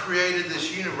God created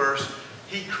this universe,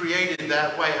 He created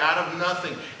that way, out of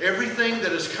nothing. Everything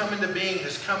that has come into being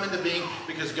has come into being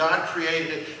because God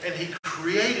created it, and He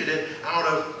created it out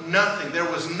of nothing. There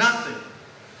was nothing.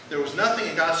 There was nothing,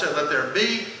 and God said, let there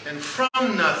be. And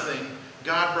from nothing,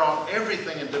 God brought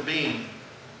everything into being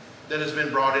that has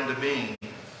been brought into being.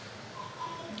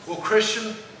 Well,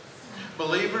 Christian,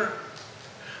 believer,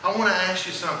 I want to ask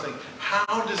you something.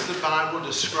 How does the Bible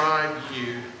describe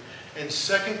you in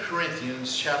 2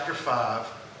 Corinthians chapter 5,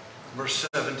 verse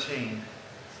 17?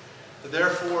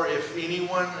 Therefore, if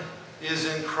anyone is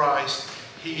in Christ,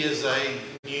 he is a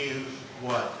new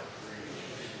what?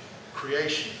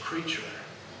 Creation, creature.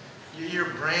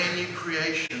 You're a brand new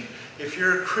creation. If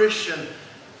you're a Christian,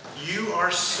 you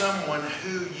are someone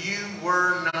who you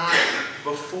were not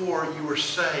before you were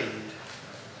saved.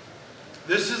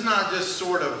 This is not just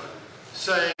sort of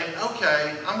saying,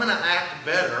 okay, I'm going to act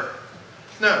better.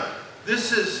 No,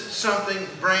 this is something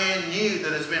brand new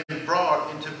that has been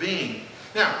brought into being.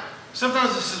 Now,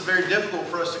 sometimes this is very difficult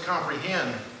for us to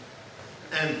comprehend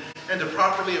and to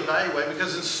properly evaluate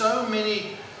because in so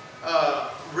many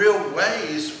real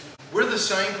ways, we're the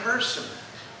same person.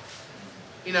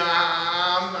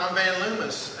 I'm Van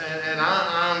Loomis, and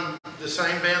I'm the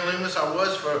same Van Loomis I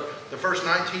was for the first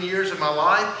 19 years of my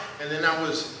life, and then I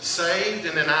was saved,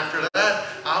 and then after that,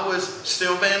 I was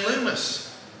still Van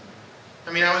Loomis.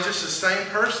 I mean, I was just the same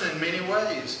person in many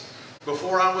ways.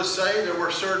 Before I was saved, there were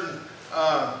certain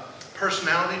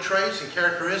personality traits and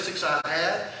characteristics I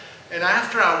had, and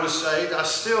after I was saved, I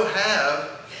still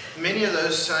have many of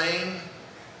those same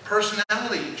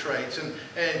personality traits and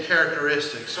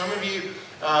characteristics. Some of you,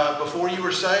 before you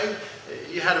were saved,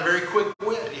 you had a very quick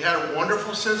wit. You had a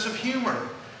wonderful sense of humor.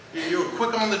 You were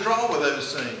quick on the draw with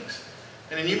those things.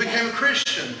 And then you became a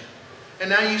Christian. And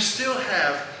now you still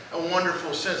have a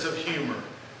wonderful sense of humor.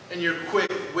 And you're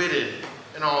quick-witted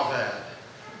and all that.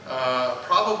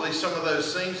 Probably some of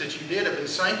those things that you did have been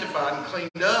sanctified and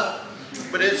cleaned up.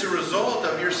 But it's a result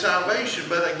of your salvation.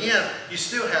 But again, you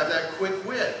still have that quick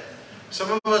wit. Some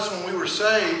of us, when we were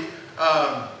saved,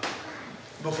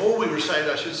 before we were saved,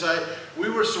 I should say, we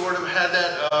were sort of had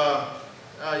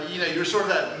that, you're sort of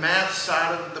that math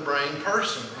side of the brain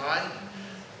person, right?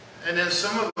 And then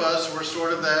some of us were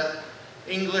sort of that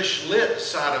English lit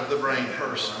side of the brain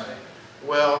person.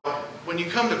 Well, when you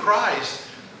come to Christ,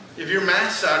 if you're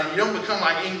math sided, you don't become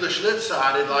like English lit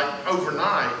sided like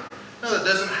overnight. No, that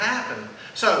doesn't happen.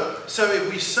 So if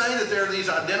we say that there are these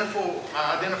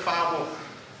identifiable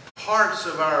parts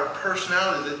of our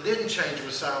personality that didn't change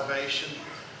with salvation,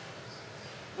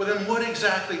 well then what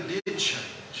exactly did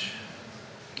change?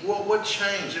 What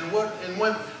changed? In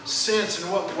what sense,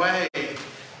 in what way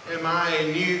am I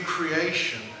a new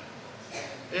creation?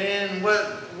 In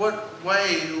what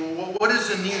way, what is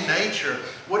the new nature?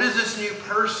 What is this new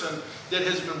person that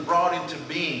has been brought into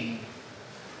being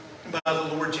by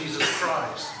the Lord Jesus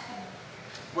Christ?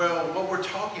 Well, what we're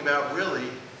talking about really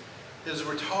is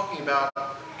we're talking about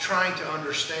trying to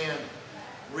understand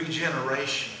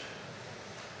regeneration.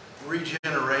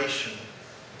 Regeneration.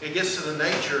 It gets to the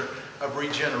nature of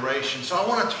regeneration. So I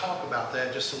want to talk about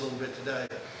that just a little bit today.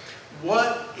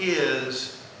 What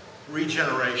is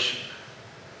regeneration?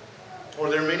 Or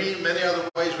there are many other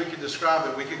ways we could describe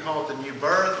it. We could call it the new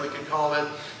birth. We could call it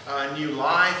new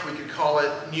life. We could call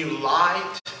it new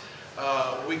light.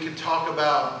 We could talk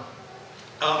about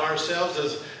ourselves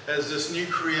as this new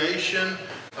creation,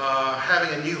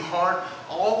 having a new heart.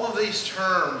 All of these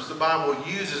terms the Bible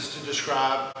uses to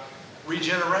describe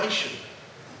regeneration.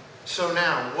 So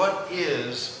now, what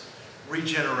is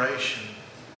regeneration?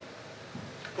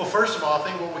 Well, first of all, I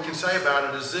think what we can say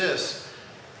about it is this,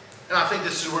 and I think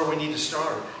this is where we need to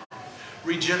start.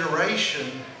 Regeneration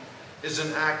is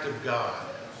an act of God.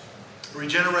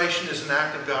 Regeneration is an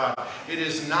act of God. It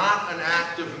is not an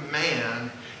act of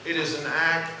man. It is an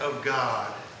act of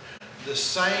God. The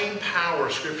same power,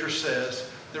 Scripture says,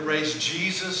 that raised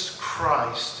Jesus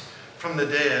Christ from the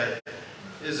dead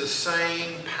is the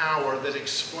same power that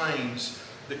explains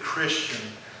the Christian.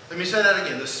 Let me say that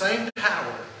again. The same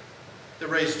power that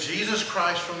raised Jesus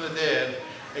Christ from the dead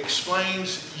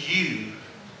explains you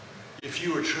if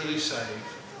you were truly saved.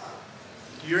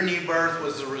 Your new birth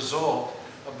was the result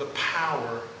of the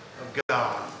power of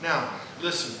God. Now,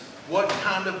 listen, what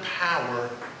kind of power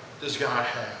does God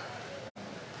have?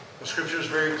 The Scripture is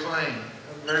very plain.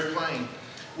 Very plain.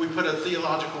 We put a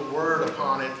theological word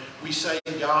upon it. We say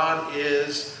God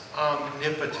is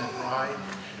omnipotent, right?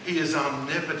 He is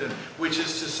omnipotent, which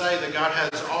is to say that God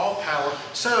has all power.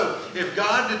 So, if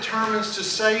God determines to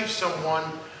save someone,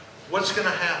 what's going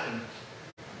to happen?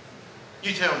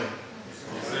 You tell me.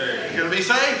 He's going to be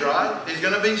saved, right? He's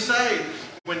going to be saved.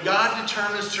 When God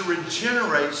determines to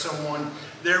regenerate someone,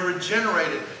 they're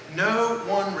regenerated. No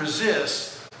one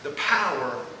resists the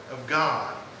power of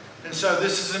God. And so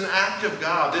this is an act of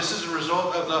God. This is a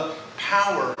result of the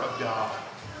power of God.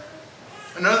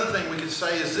 Another thing we could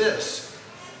say is this,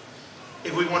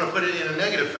 if we want to put it in a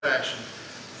negative fashion.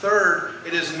 Third,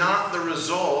 it is not the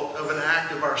result of an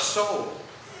act of our soul.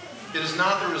 It is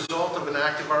not the result of an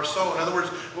act of our soul. In other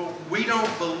words, we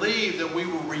don't believe that we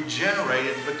were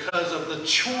regenerated because of the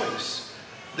choice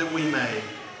that we made.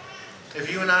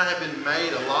 If you and I have been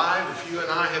made alive, if you and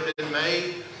I have been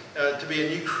made to be a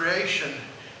new creation,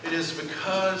 it is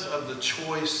because of the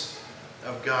choice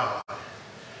of God.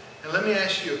 And let me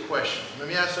ask you a question. Let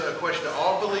me ask a question to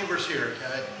all believers here,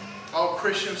 okay? All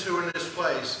Christians who are in this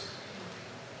place.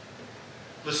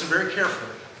 Listen very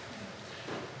carefully.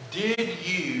 Did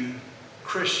you,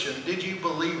 Christian, did you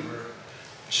believer,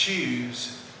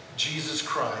 choose Jesus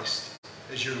Christ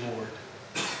as your Lord?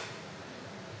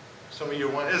 Some of you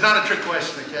are wondering. It's not a trick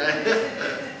question,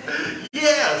 okay?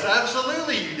 Yes,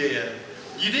 absolutely you did.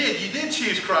 You did. You did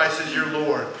choose Christ as your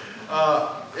Lord.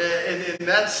 And in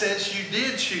that sense, you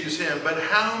did choose Him. But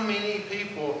how many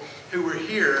people who were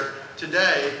here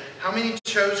today, how many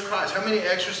chose Christ? How many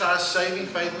exercised saving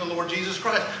faith in the Lord Jesus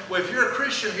Christ? Well, if you're a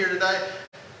Christian here today,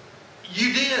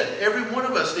 you did. Every one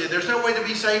of us did. There's no way to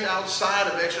be saved outside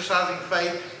of exercising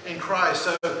faith in Christ.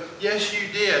 So, yes, you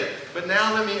did. But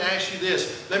now let me ask you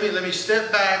this. Let me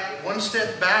step back, one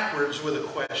step backwards with a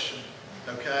question.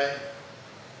 Okay?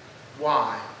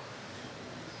 Why?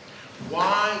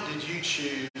 Why did you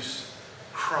choose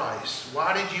Christ?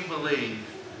 Why did you believe?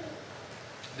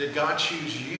 Did God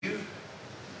choose you?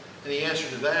 And the answer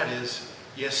to that is,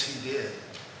 yes, He did.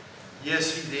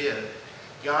 Yes, He did.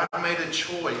 God made a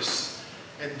choice.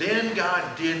 And then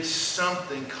God did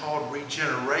something called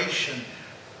regeneration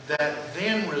that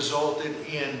then resulted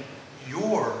in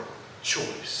your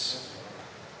choice.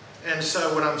 And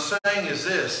so what I'm saying is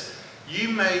this. You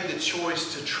made the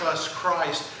choice to trust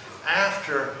Christ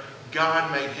after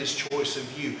God made His choice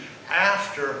of you.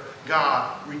 After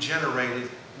God regenerated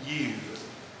you.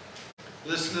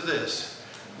 Listen to this.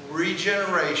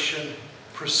 Regeneration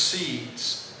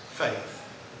precedes faith.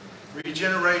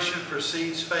 Regeneration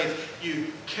precedes faith. You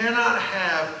cannot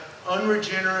have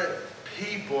unregenerate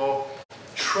people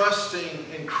trusting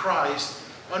in Christ,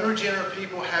 unregenerate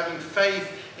people having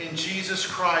faith in Jesus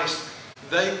Christ.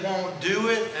 They won't do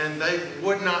it, and they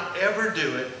would not ever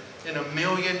do it in a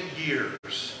million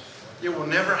years. It will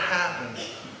never happen.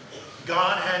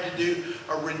 God had to do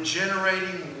a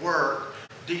regenerating work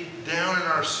deep down in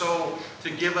our soul to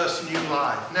give us new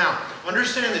life. Now,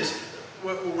 understand this.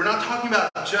 We're not talking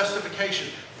about justification.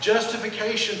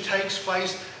 Justification takes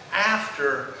place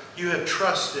after you have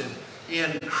trusted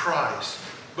in Christ.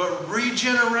 But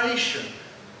regeneration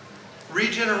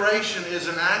is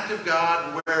an act of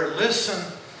God where, listen,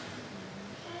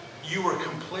 you were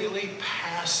completely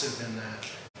passive in that.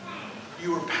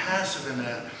 You were passive in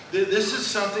that. This is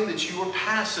something that you were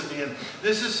passive in.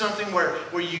 This is something where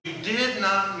you did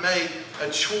not make a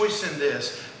choice in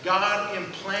this. God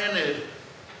implanted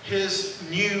His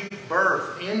new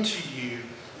birth into you,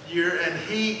 and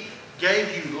He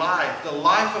gave you life, the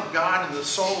life of God in the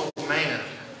soul of man.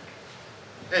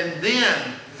 And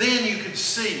then you could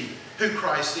see who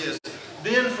Christ is.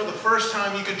 Then for the first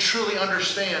time you could truly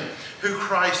understand who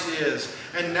Christ is.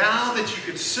 And now that you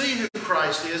could see who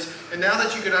Christ is, and now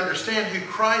that you could understand who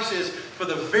Christ is for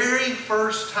the very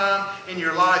first time in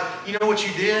your life, you know what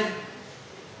you did?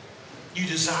 You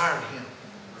desired Him.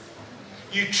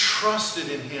 You trusted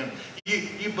in Him.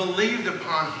 You believed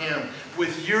upon Him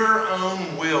with your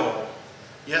own will.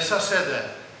 Yes, I said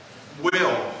that.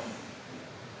 Will.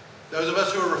 Those of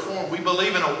us who are Reformed, we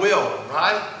believe in a will,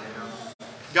 right?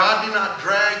 God did not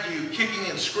drag you kicking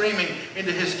and screaming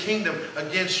into His kingdom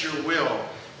against your will.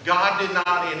 God did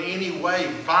not in any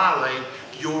way violate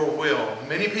your will.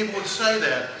 Many people would say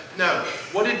that. No.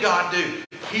 What did God do?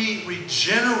 He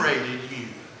regenerated you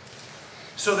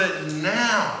so that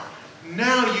now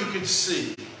you could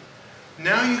see.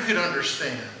 Now you could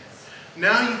understand.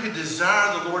 Now you could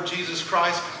desire the Lord Jesus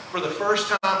Christ for the first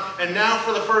time. And now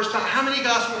for the first time, how many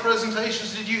gospel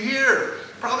presentations did you hear?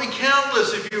 Probably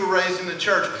countless if you were raised in the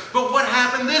church. But what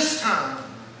happened this time?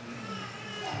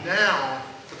 Now,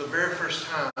 for the very first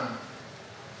time,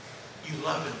 you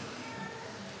love Him.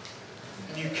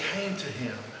 And you came to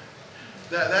Him.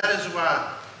 That is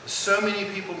why so many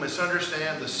people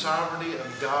misunderstand the sovereignty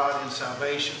of God in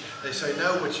salvation. They say,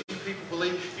 no, what you people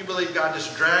believe, you believe God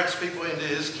just drags people into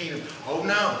His kingdom. Oh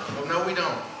no, we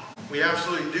don't. We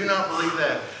absolutely do not believe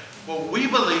that. What we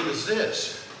believe is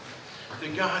this,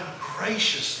 that God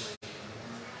graciously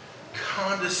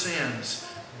condescends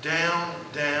down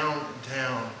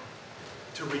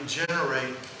to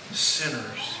regenerate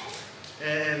sinners.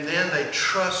 And then they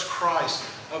trust Christ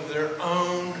of their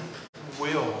own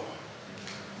will,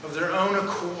 of their own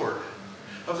accord,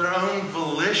 of their own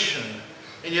volition.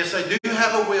 And yes, they do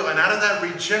have a will. And out of that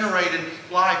regenerated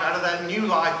life, out of that new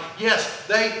life, yes,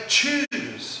 they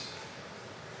choose.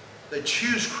 They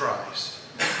choose Christ.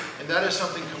 And that is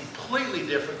something completely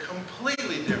different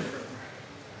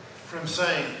from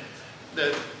saying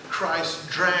that Christ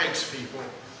drags people,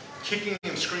 kicking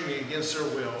and screaming against their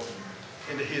will,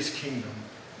 into His kingdom.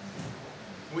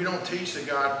 We don't teach that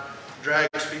God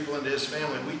drags people into His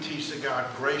family. We teach that God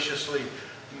graciously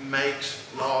makes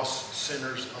lost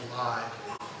sinners alive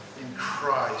in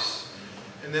Christ.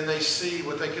 And then they see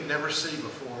what they could never see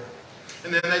before.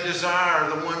 And then they desire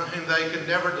the one whom they could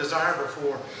never desire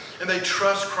before. And they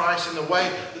trust Christ in the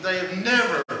way that they have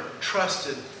never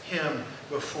trusted Him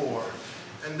before.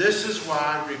 And this is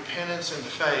why repentance and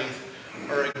faith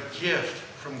are a gift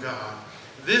from God.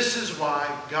 This is why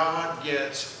God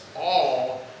gets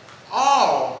all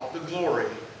the glory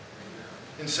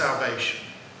in salvation.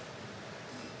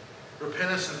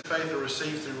 Repentance and faith are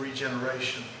received through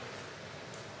regeneration.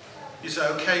 You say,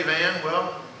 okay, Van,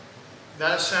 well,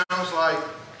 that sounds like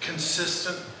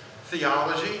consistent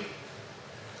theology,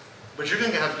 but you're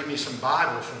going to have to give me some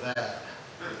Bible for that.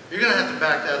 You're going to have to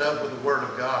back that up with the Word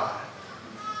of God.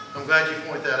 I'm glad you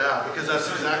point that out, because that's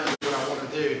exactly what I want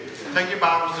to do. Take your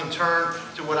Bibles and turn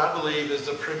to what I believe is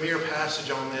the premier passage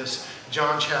on this,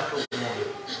 John chapter 1.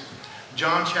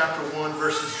 John chapter 1,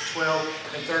 verses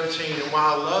 12 and 13. And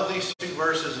why I love these two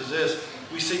verses is this: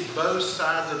 we see both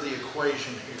sides of the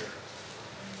equation here.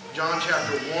 John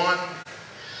chapter 1,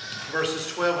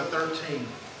 verses 12 and 13.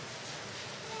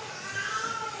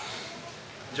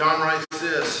 John writes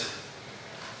this: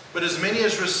 but as many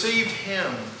as received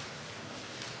Him,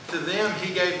 to them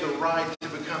He gave the right to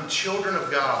become children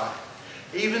of God,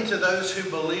 even to those who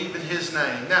believe in His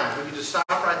name. Now, we can just stop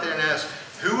right there and ask,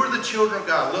 who are the children of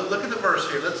God? Look at the verse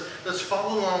here. Let's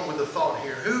follow along with the thought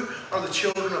here. Who are the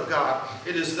children of God?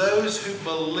 It is those who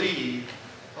believe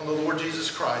on the Lord Jesus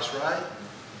Christ, right?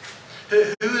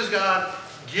 Who has God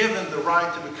given the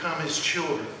right to become His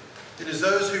children? It is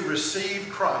those who receive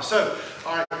Christ. So,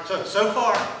 all right, so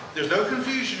far, there's no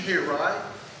confusion here, right?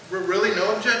 Really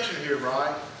no objection here,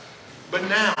 right? But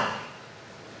now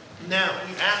we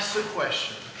ask the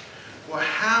question, well,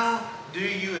 how do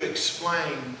you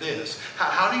explain this?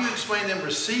 How do you explain them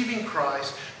receiving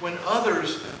Christ when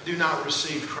others do not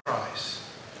receive Christ?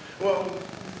 Well,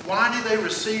 why do they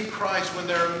receive Christ when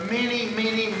there are many,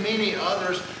 many, many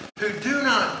others who do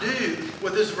not do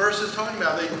what this verse is talking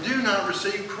about? They do not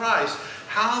receive Christ.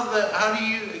 How do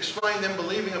you explain them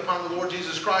believing upon the Lord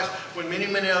Jesus Christ when many,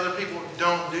 many other people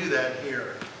don't do that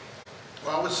here?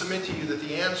 Well, I would submit to you that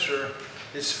the answer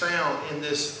is found in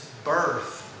this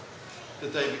birth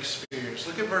that they've experienced.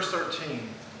 Look at verse 13.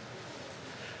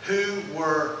 Who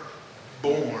were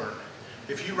born.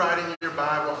 If you write in your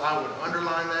Bible, I would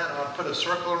underline that. I'd put a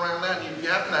circle around that. And if you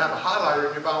happen to have a highlighter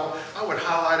in your Bible, I would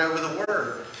highlight over the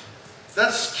word.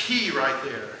 That's key right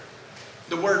there.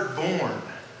 The word born.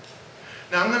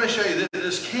 Now I'm going to show you that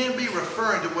this can be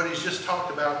referring to what he's just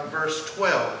talked about in verse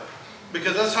 12.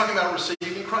 Because that's talking about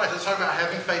receiving Christ. That's talking about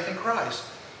having faith in Christ.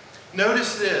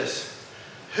 Notice this.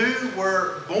 Who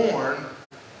were born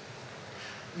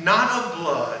not of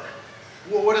blood.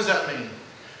 Well, what does that mean?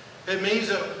 It means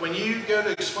that when you go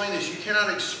to explain this, you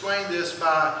cannot explain this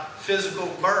by physical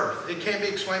birth. It can't be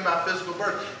explained by physical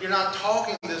birth. You're not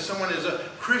talking that someone is a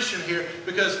Christian here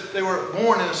because they were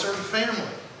born in a certain family.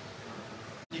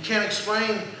 You can't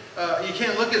explain, you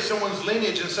can't look at someone's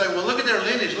lineage and say, well, look at their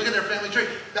lineage, look at their family tree.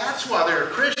 That's why they're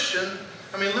a Christian.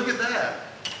 I mean, look at that.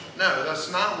 No,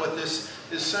 that's not what this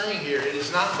is saying here. It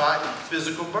is not by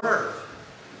physical birth.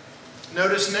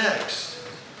 Notice next.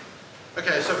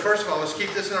 Okay, so first of all, let's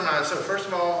keep this in our mind. So first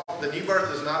of all, the new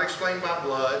birth is not explained by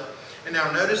blood. And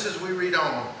now notice as we read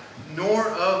on, nor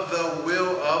of the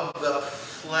will of the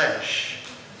flesh.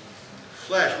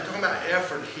 Flesh, we're talking about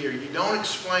effort here. You don't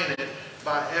explain it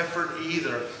by effort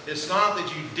either. It's not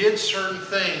that you did certain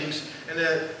things and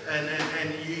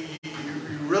you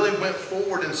really went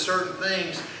forward in certain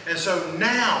things. And so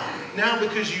now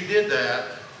because you did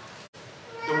that,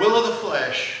 the will of the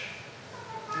flesh,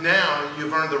 now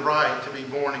you've earned the right to be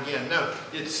born again. No,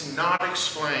 it's not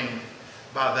explained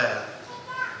by that.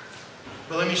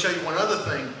 But let me show you one other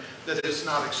thing that it's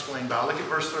not explained by. Look at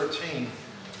verse 13.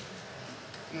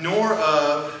 Nor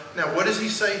of, now what does he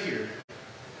say here?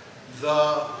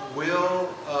 The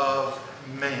will of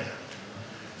man.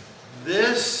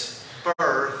 This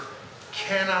birth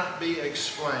cannot be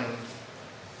explained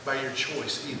by your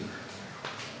choice either.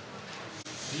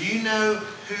 Do you know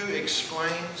who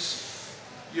explains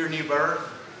your new birth?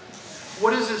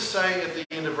 What does it say at the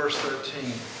end of verse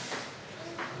 13?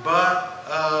 But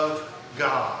of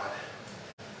God.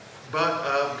 But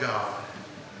of God.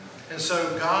 And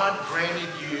so God granted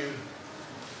you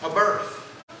a birth.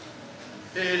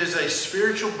 It is a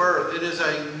spiritual birth. It is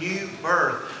a new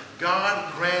birth.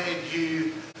 God granted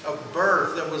you a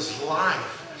birth that was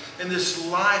life. And this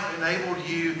life enabled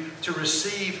you to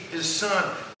receive His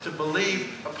Son, to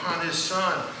believe upon His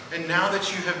Son. And now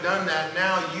that you have done that,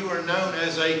 now you are known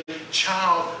as a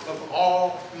child of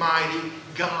Almighty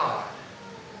God.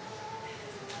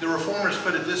 The Reformers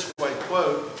put it this way,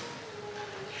 quote,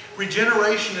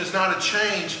 regeneration is not a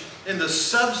change in the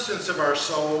substance of our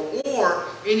soul or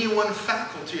any one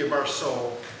faculty of our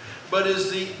soul, but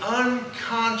is the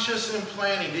unconscious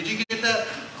implanting. Did you get that?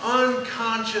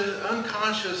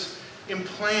 Unconscious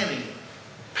implanting.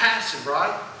 Passive,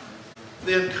 right?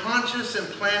 The unconscious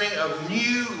implanting of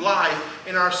new life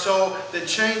in our soul that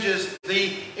changes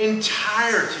the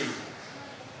entirety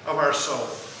of our soul.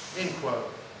 End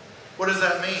quote. What does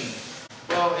that mean?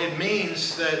 Well, it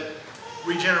means that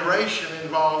regeneration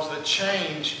involves the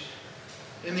change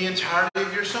in the entirety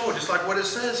of your soul, just like what it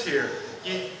says here.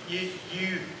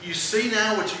 You see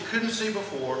now what you couldn't see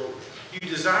before. You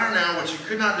desire now what you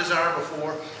could not desire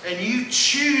before. And you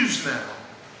choose now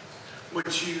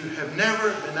what you have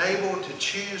never been able to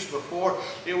choose before.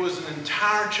 It was an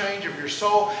entire change of your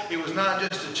soul. It was not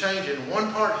just a change in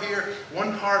one part here,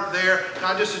 one part there.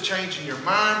 Not just a change in your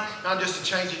mind. Not just a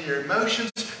change in your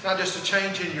emotions. Not just a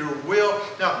change in your will.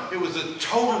 No, it was a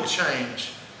total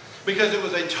change. Because it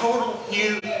was a total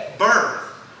new birth.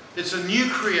 It's a new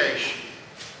creation.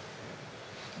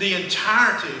 The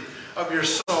entirety of your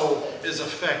soul is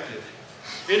affected.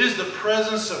 It is the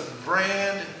presence of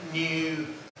brand new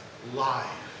life.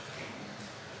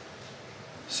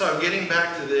 So getting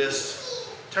back to this,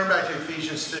 turn back to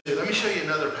Ephesians 2. Let me show you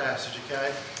another passage,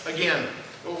 okay? Again,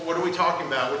 what are we talking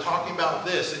about? We're talking about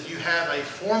this, that you have a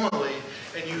formerly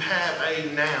and you have a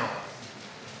now.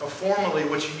 A formerly,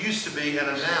 what you used to be, and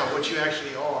a now, what you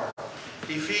actually are.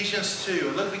 Ephesians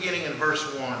 2, look beginning in verse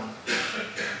 1.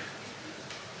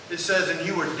 It says, and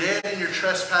you were dead in your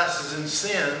trespasses and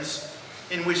sins,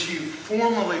 in which you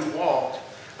formerly walked,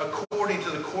 according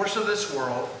to the course of this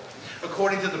world,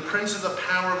 according to the prince of the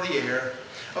power of the air,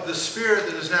 of the spirit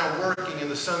that is now working in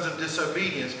the sons of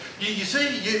disobedience. You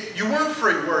see, you weren't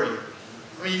free, were you?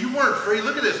 I mean, you weren't free.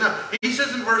 Look at this. Now, he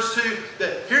says in verse 2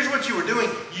 that here's what you were doing.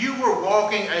 You were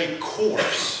walking a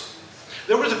course.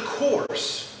 There was a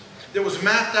course that was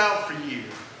mapped out for you.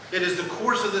 It is the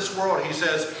course of this world, he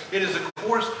says. It is a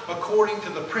course according to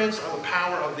the prince of the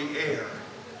power of the air.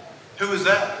 Who is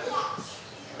that?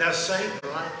 That's Satan,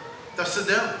 right? That's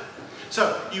the devil.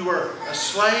 So, you were a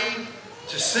slave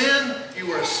to sin. You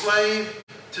were a slave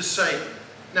to Satan.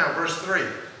 Now, verse 3.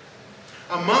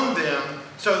 Among them,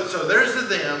 so there's the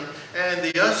them and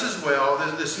the us as well.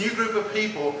 There's this new group of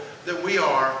people that we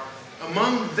are.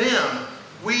 Among them,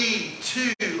 we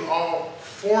too all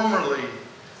formerly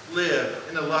lived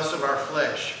in the lust of our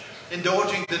flesh,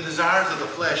 indulging the desires of the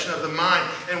flesh and of the mind,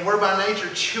 and were by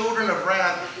nature children of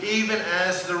wrath, even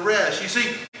as the rest. You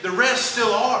see, the rest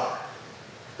still are.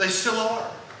 They still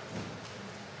are.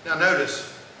 Now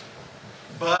notice,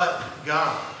 but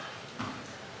God.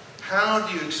 How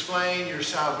do you explain your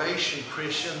salvation,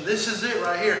 Christian? This is it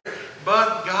right here.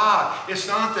 But God. It's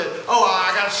not that, oh,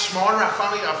 I got smarter. I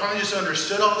finally just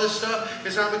understood all this stuff.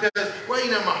 It's not because, well,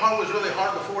 you know, my heart was really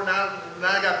hard before. Now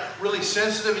I got really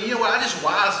sensitive. And you know what? I just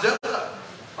wised up.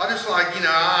 I just like, you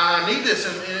know, I need this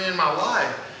in my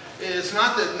life. It's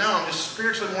not that, no, I'm just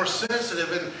spiritually more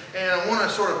sensitive and I want to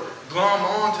sort of glom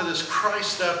on to this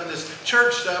Christ stuff and this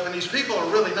church stuff and these people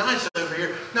are really nice over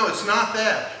here. No, it's not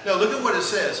that. No, look at what it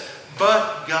says.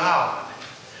 But God,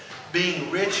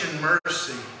 being rich in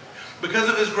mercy, because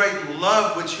of His great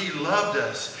love which He loved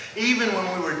us, even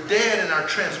when we were dead in our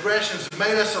transgressions,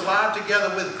 made us alive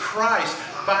together with Christ.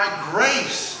 By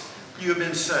grace you have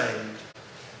been saved,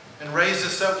 and raised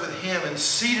us up with Him and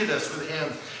seated us with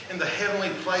Him in the heavenly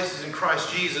places in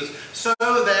Christ Jesus, so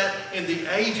that in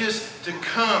the ages to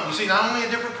come, you see, not only a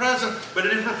different present, but a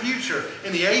different future,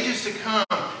 in the ages to come,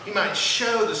 He might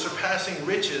show the surpassing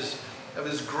riches of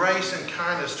His grace and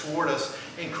kindness toward us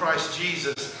in Christ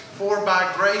Jesus. For by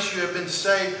grace you have been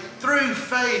saved through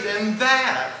faith, and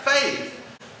that faith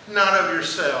not of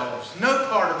yourselves. No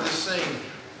part of this thing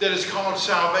that is called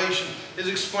salvation is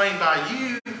explained by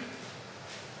you.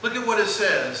 Look at what it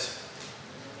says.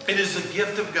 It is the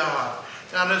gift of God,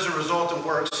 not as a result of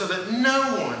works, so that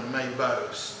no one may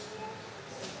boast.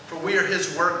 For we are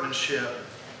His workmanship.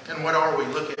 And what are we?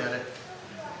 Look at it.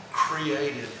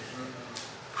 Created.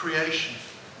 Creation.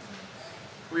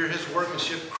 We are His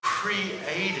workmanship,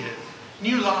 created.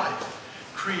 New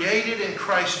life. Created in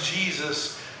Christ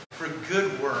Jesus for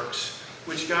good works,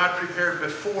 which God prepared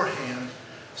beforehand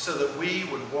so that we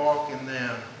would walk in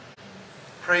them.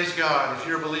 Praise God. If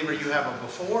you're a believer, you have a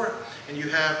before and you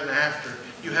have an after.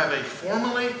 You have a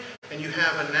formerly and you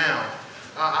have a now.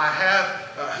 I have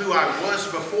who I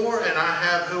was before and I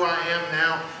have who I am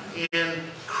now in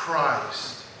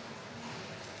Christ.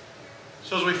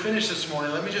 So as we finish this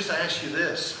morning, let me just ask you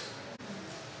this.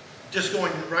 Just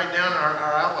going right down our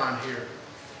outline here.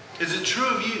 Is it true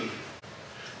of you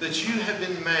that you have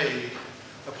been made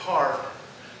a part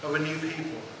of a new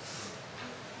people?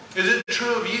 Is it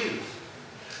true of you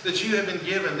that you have been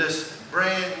given this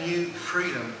brand new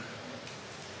freedom?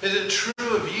 Is it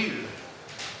true of you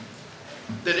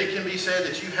that it can be said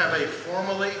that you have a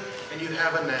formerly and you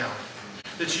have a now?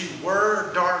 That you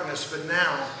were darkness, but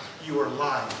now you are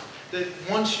light. That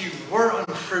once you were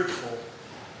unfruitful,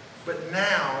 but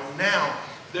now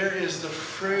there is the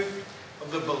fruit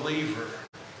of the believer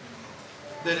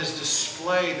that is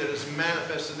displayed, that is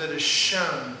manifested, that is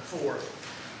shown forth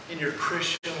in your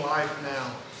Christian life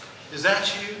now. Is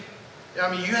that you?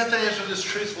 I mean, you have to answer this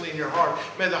truthfully in your heart.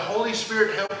 May the Holy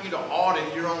Spirit help you to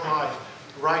audit your own life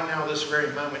right now, this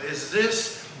very moment. Is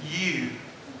this you?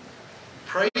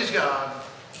 Praise God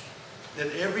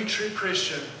that every true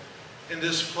Christian in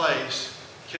this place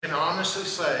can honestly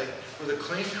say, with a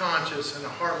clean conscience and a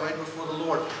heart laid before the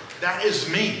Lord, that is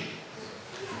me.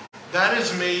 That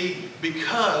is me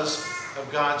because of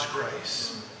God's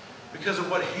grace. Because of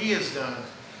what He has done.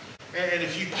 And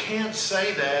if you can't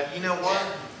say that, you know what?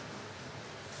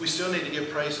 We still need to give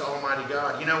praise to Almighty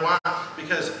God. You know why?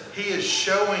 Because He is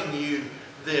showing you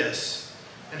this.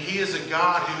 And He is a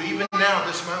God who even now at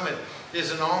this moment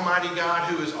is an Almighty God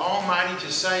who is almighty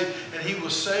to save, and He will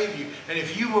save you. And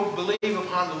if you will believe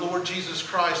upon the Lord Jesus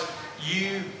Christ,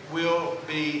 you will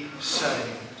be saved.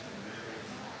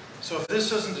 So if this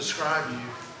doesn't describe you,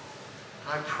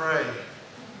 I pray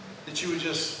that you would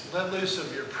just let loose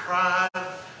of your pride,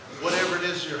 whatever it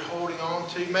is you're holding on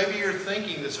to. Maybe you're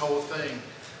thinking this whole thing,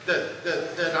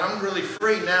 that I'm really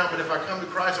free now, but if I come to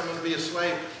Christ, I'm going to be a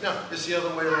slave. No, it's the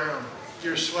other way around.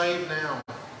 You're a slave now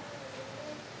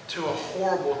to a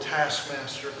horrible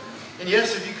taskmaster. And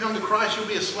yes, if you come to Christ, you'll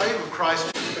be a slave of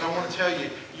Christ. But I want to tell you,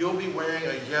 you'll be wearing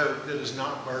a yoke that is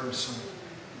not burdensome.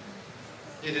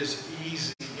 It is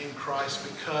easy in Christ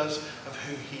because of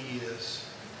who He is.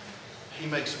 He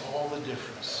makes all the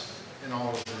difference in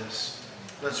all of this.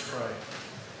 Let's pray.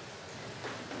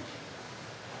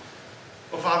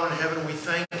 Well, Father in heaven, we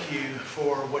thank you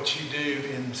for what you do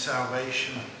in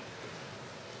salvation.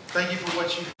 Thank you for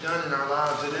what you've done in our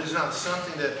lives. It is not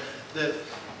something that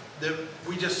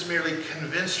we just merely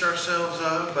convinced ourselves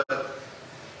of,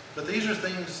 but these are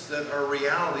things that are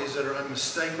realities that are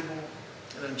unmistakable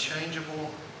and unchangeable,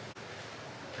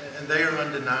 and they are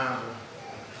undeniable.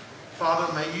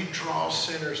 Father, may you draw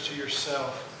sinners to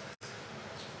yourself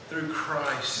through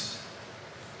Christ.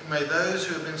 And may those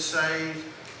who have been saved,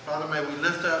 Father, may we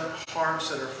lift up hearts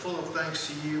that are full of thanks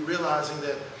to you, realizing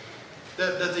that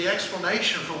the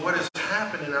explanation for what has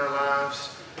happened in our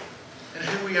lives and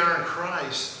who we are in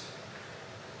Christ,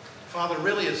 Father,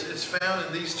 really it's found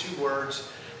in these two words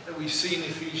that we see in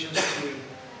Ephesians 2,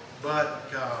 but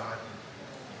God.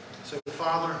 So,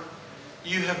 Father,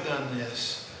 you have done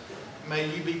this.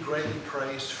 May you be greatly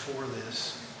praised for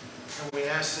this. And we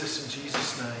ask this in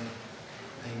Jesus' name.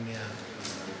 Amen.